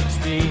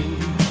 16,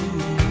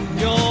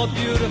 you're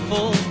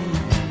beautiful,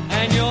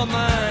 and you're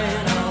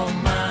mine, oh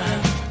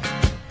mine.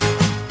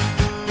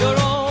 You're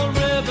all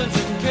ribbons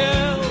and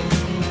curls,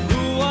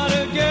 ooh what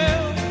a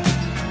girl,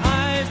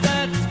 eyes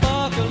that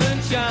sparkle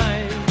and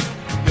shine.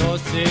 You're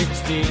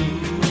 16,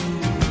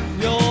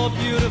 you're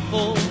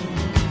beautiful,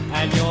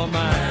 and you're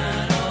mine.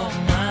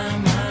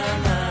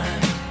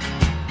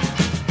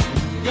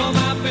 You're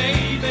my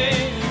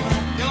baby,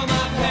 you're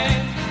my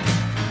pet.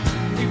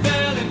 We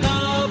fell in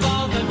love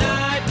on the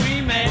night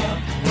we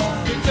met.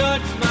 You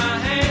touched my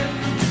hand,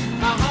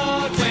 my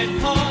heart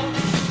went pop.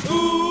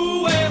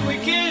 Ooh, when we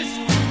kissed,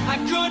 I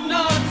could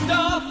not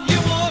stop. You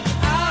walked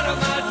out of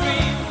my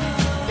dreams,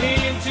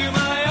 into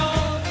my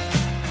arms.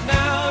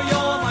 Now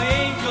you're my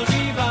angel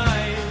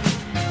divine.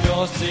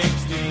 You're 16,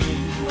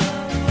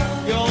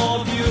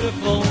 you're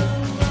beautiful,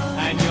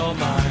 and you're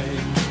mine.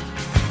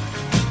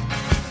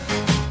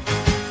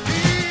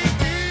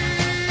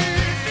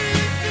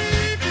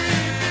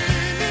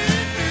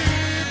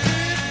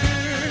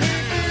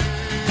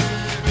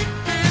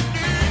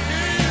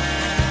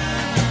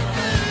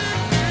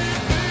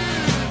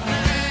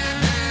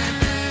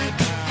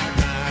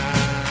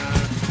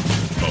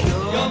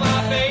 You're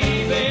my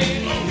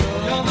baby,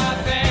 you're my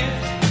pet.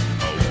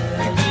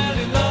 We fell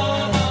in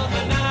love on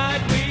the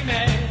night we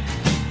met.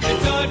 You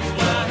touched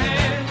my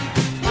hand,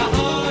 my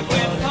heart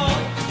went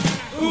pop.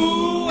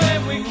 Ooh, when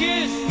we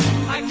kissed,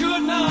 I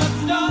could not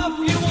stop.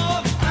 You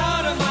walked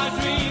out of my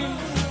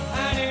dreams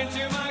and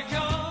into my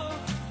car.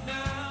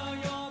 Now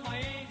you're my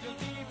angel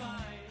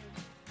divine.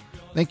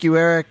 Thank you,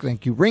 Eric.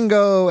 Thank you,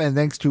 Ringo. And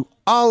thanks to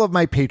all of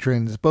my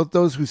patrons, both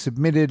those who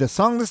submitted a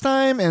song this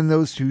time and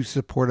those who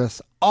support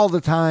us all the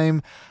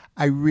time.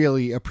 I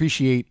really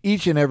appreciate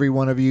each and every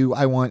one of you.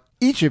 I want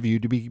each of you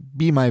to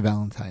be my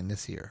Valentine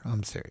this year.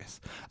 I'm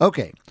serious.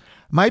 Okay.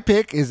 My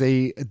pick is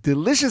a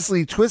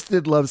deliciously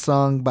twisted love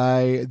song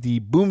by the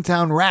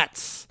Boomtown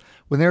Rats.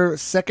 When their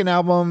second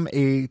album,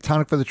 A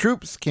Tonic for the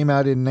Troops, came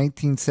out in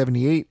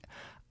 1978,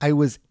 I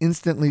was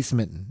instantly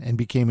smitten and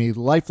became a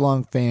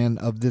lifelong fan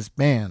of this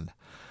band.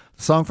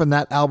 The song from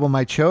that album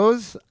I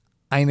chose,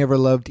 I Never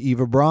Loved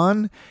Eva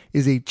Braun,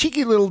 is a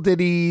cheeky little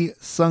ditty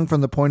sung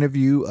from the point of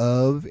view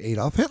of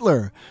Adolf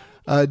Hitler,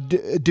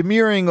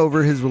 demurring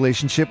over his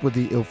relationship with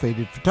the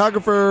ill-fated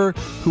photographer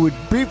who would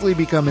briefly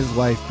become his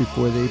wife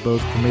before they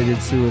both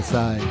committed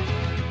suicide.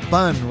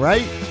 Fun,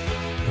 right?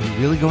 Are you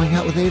really going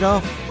out with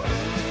Adolf?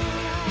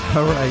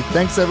 All right,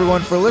 thanks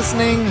everyone for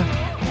listening.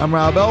 I'm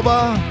Rob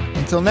Elba.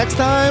 Until next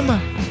time,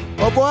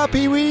 au revoir,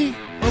 Pee-wee.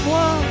 Au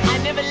revoir. I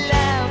never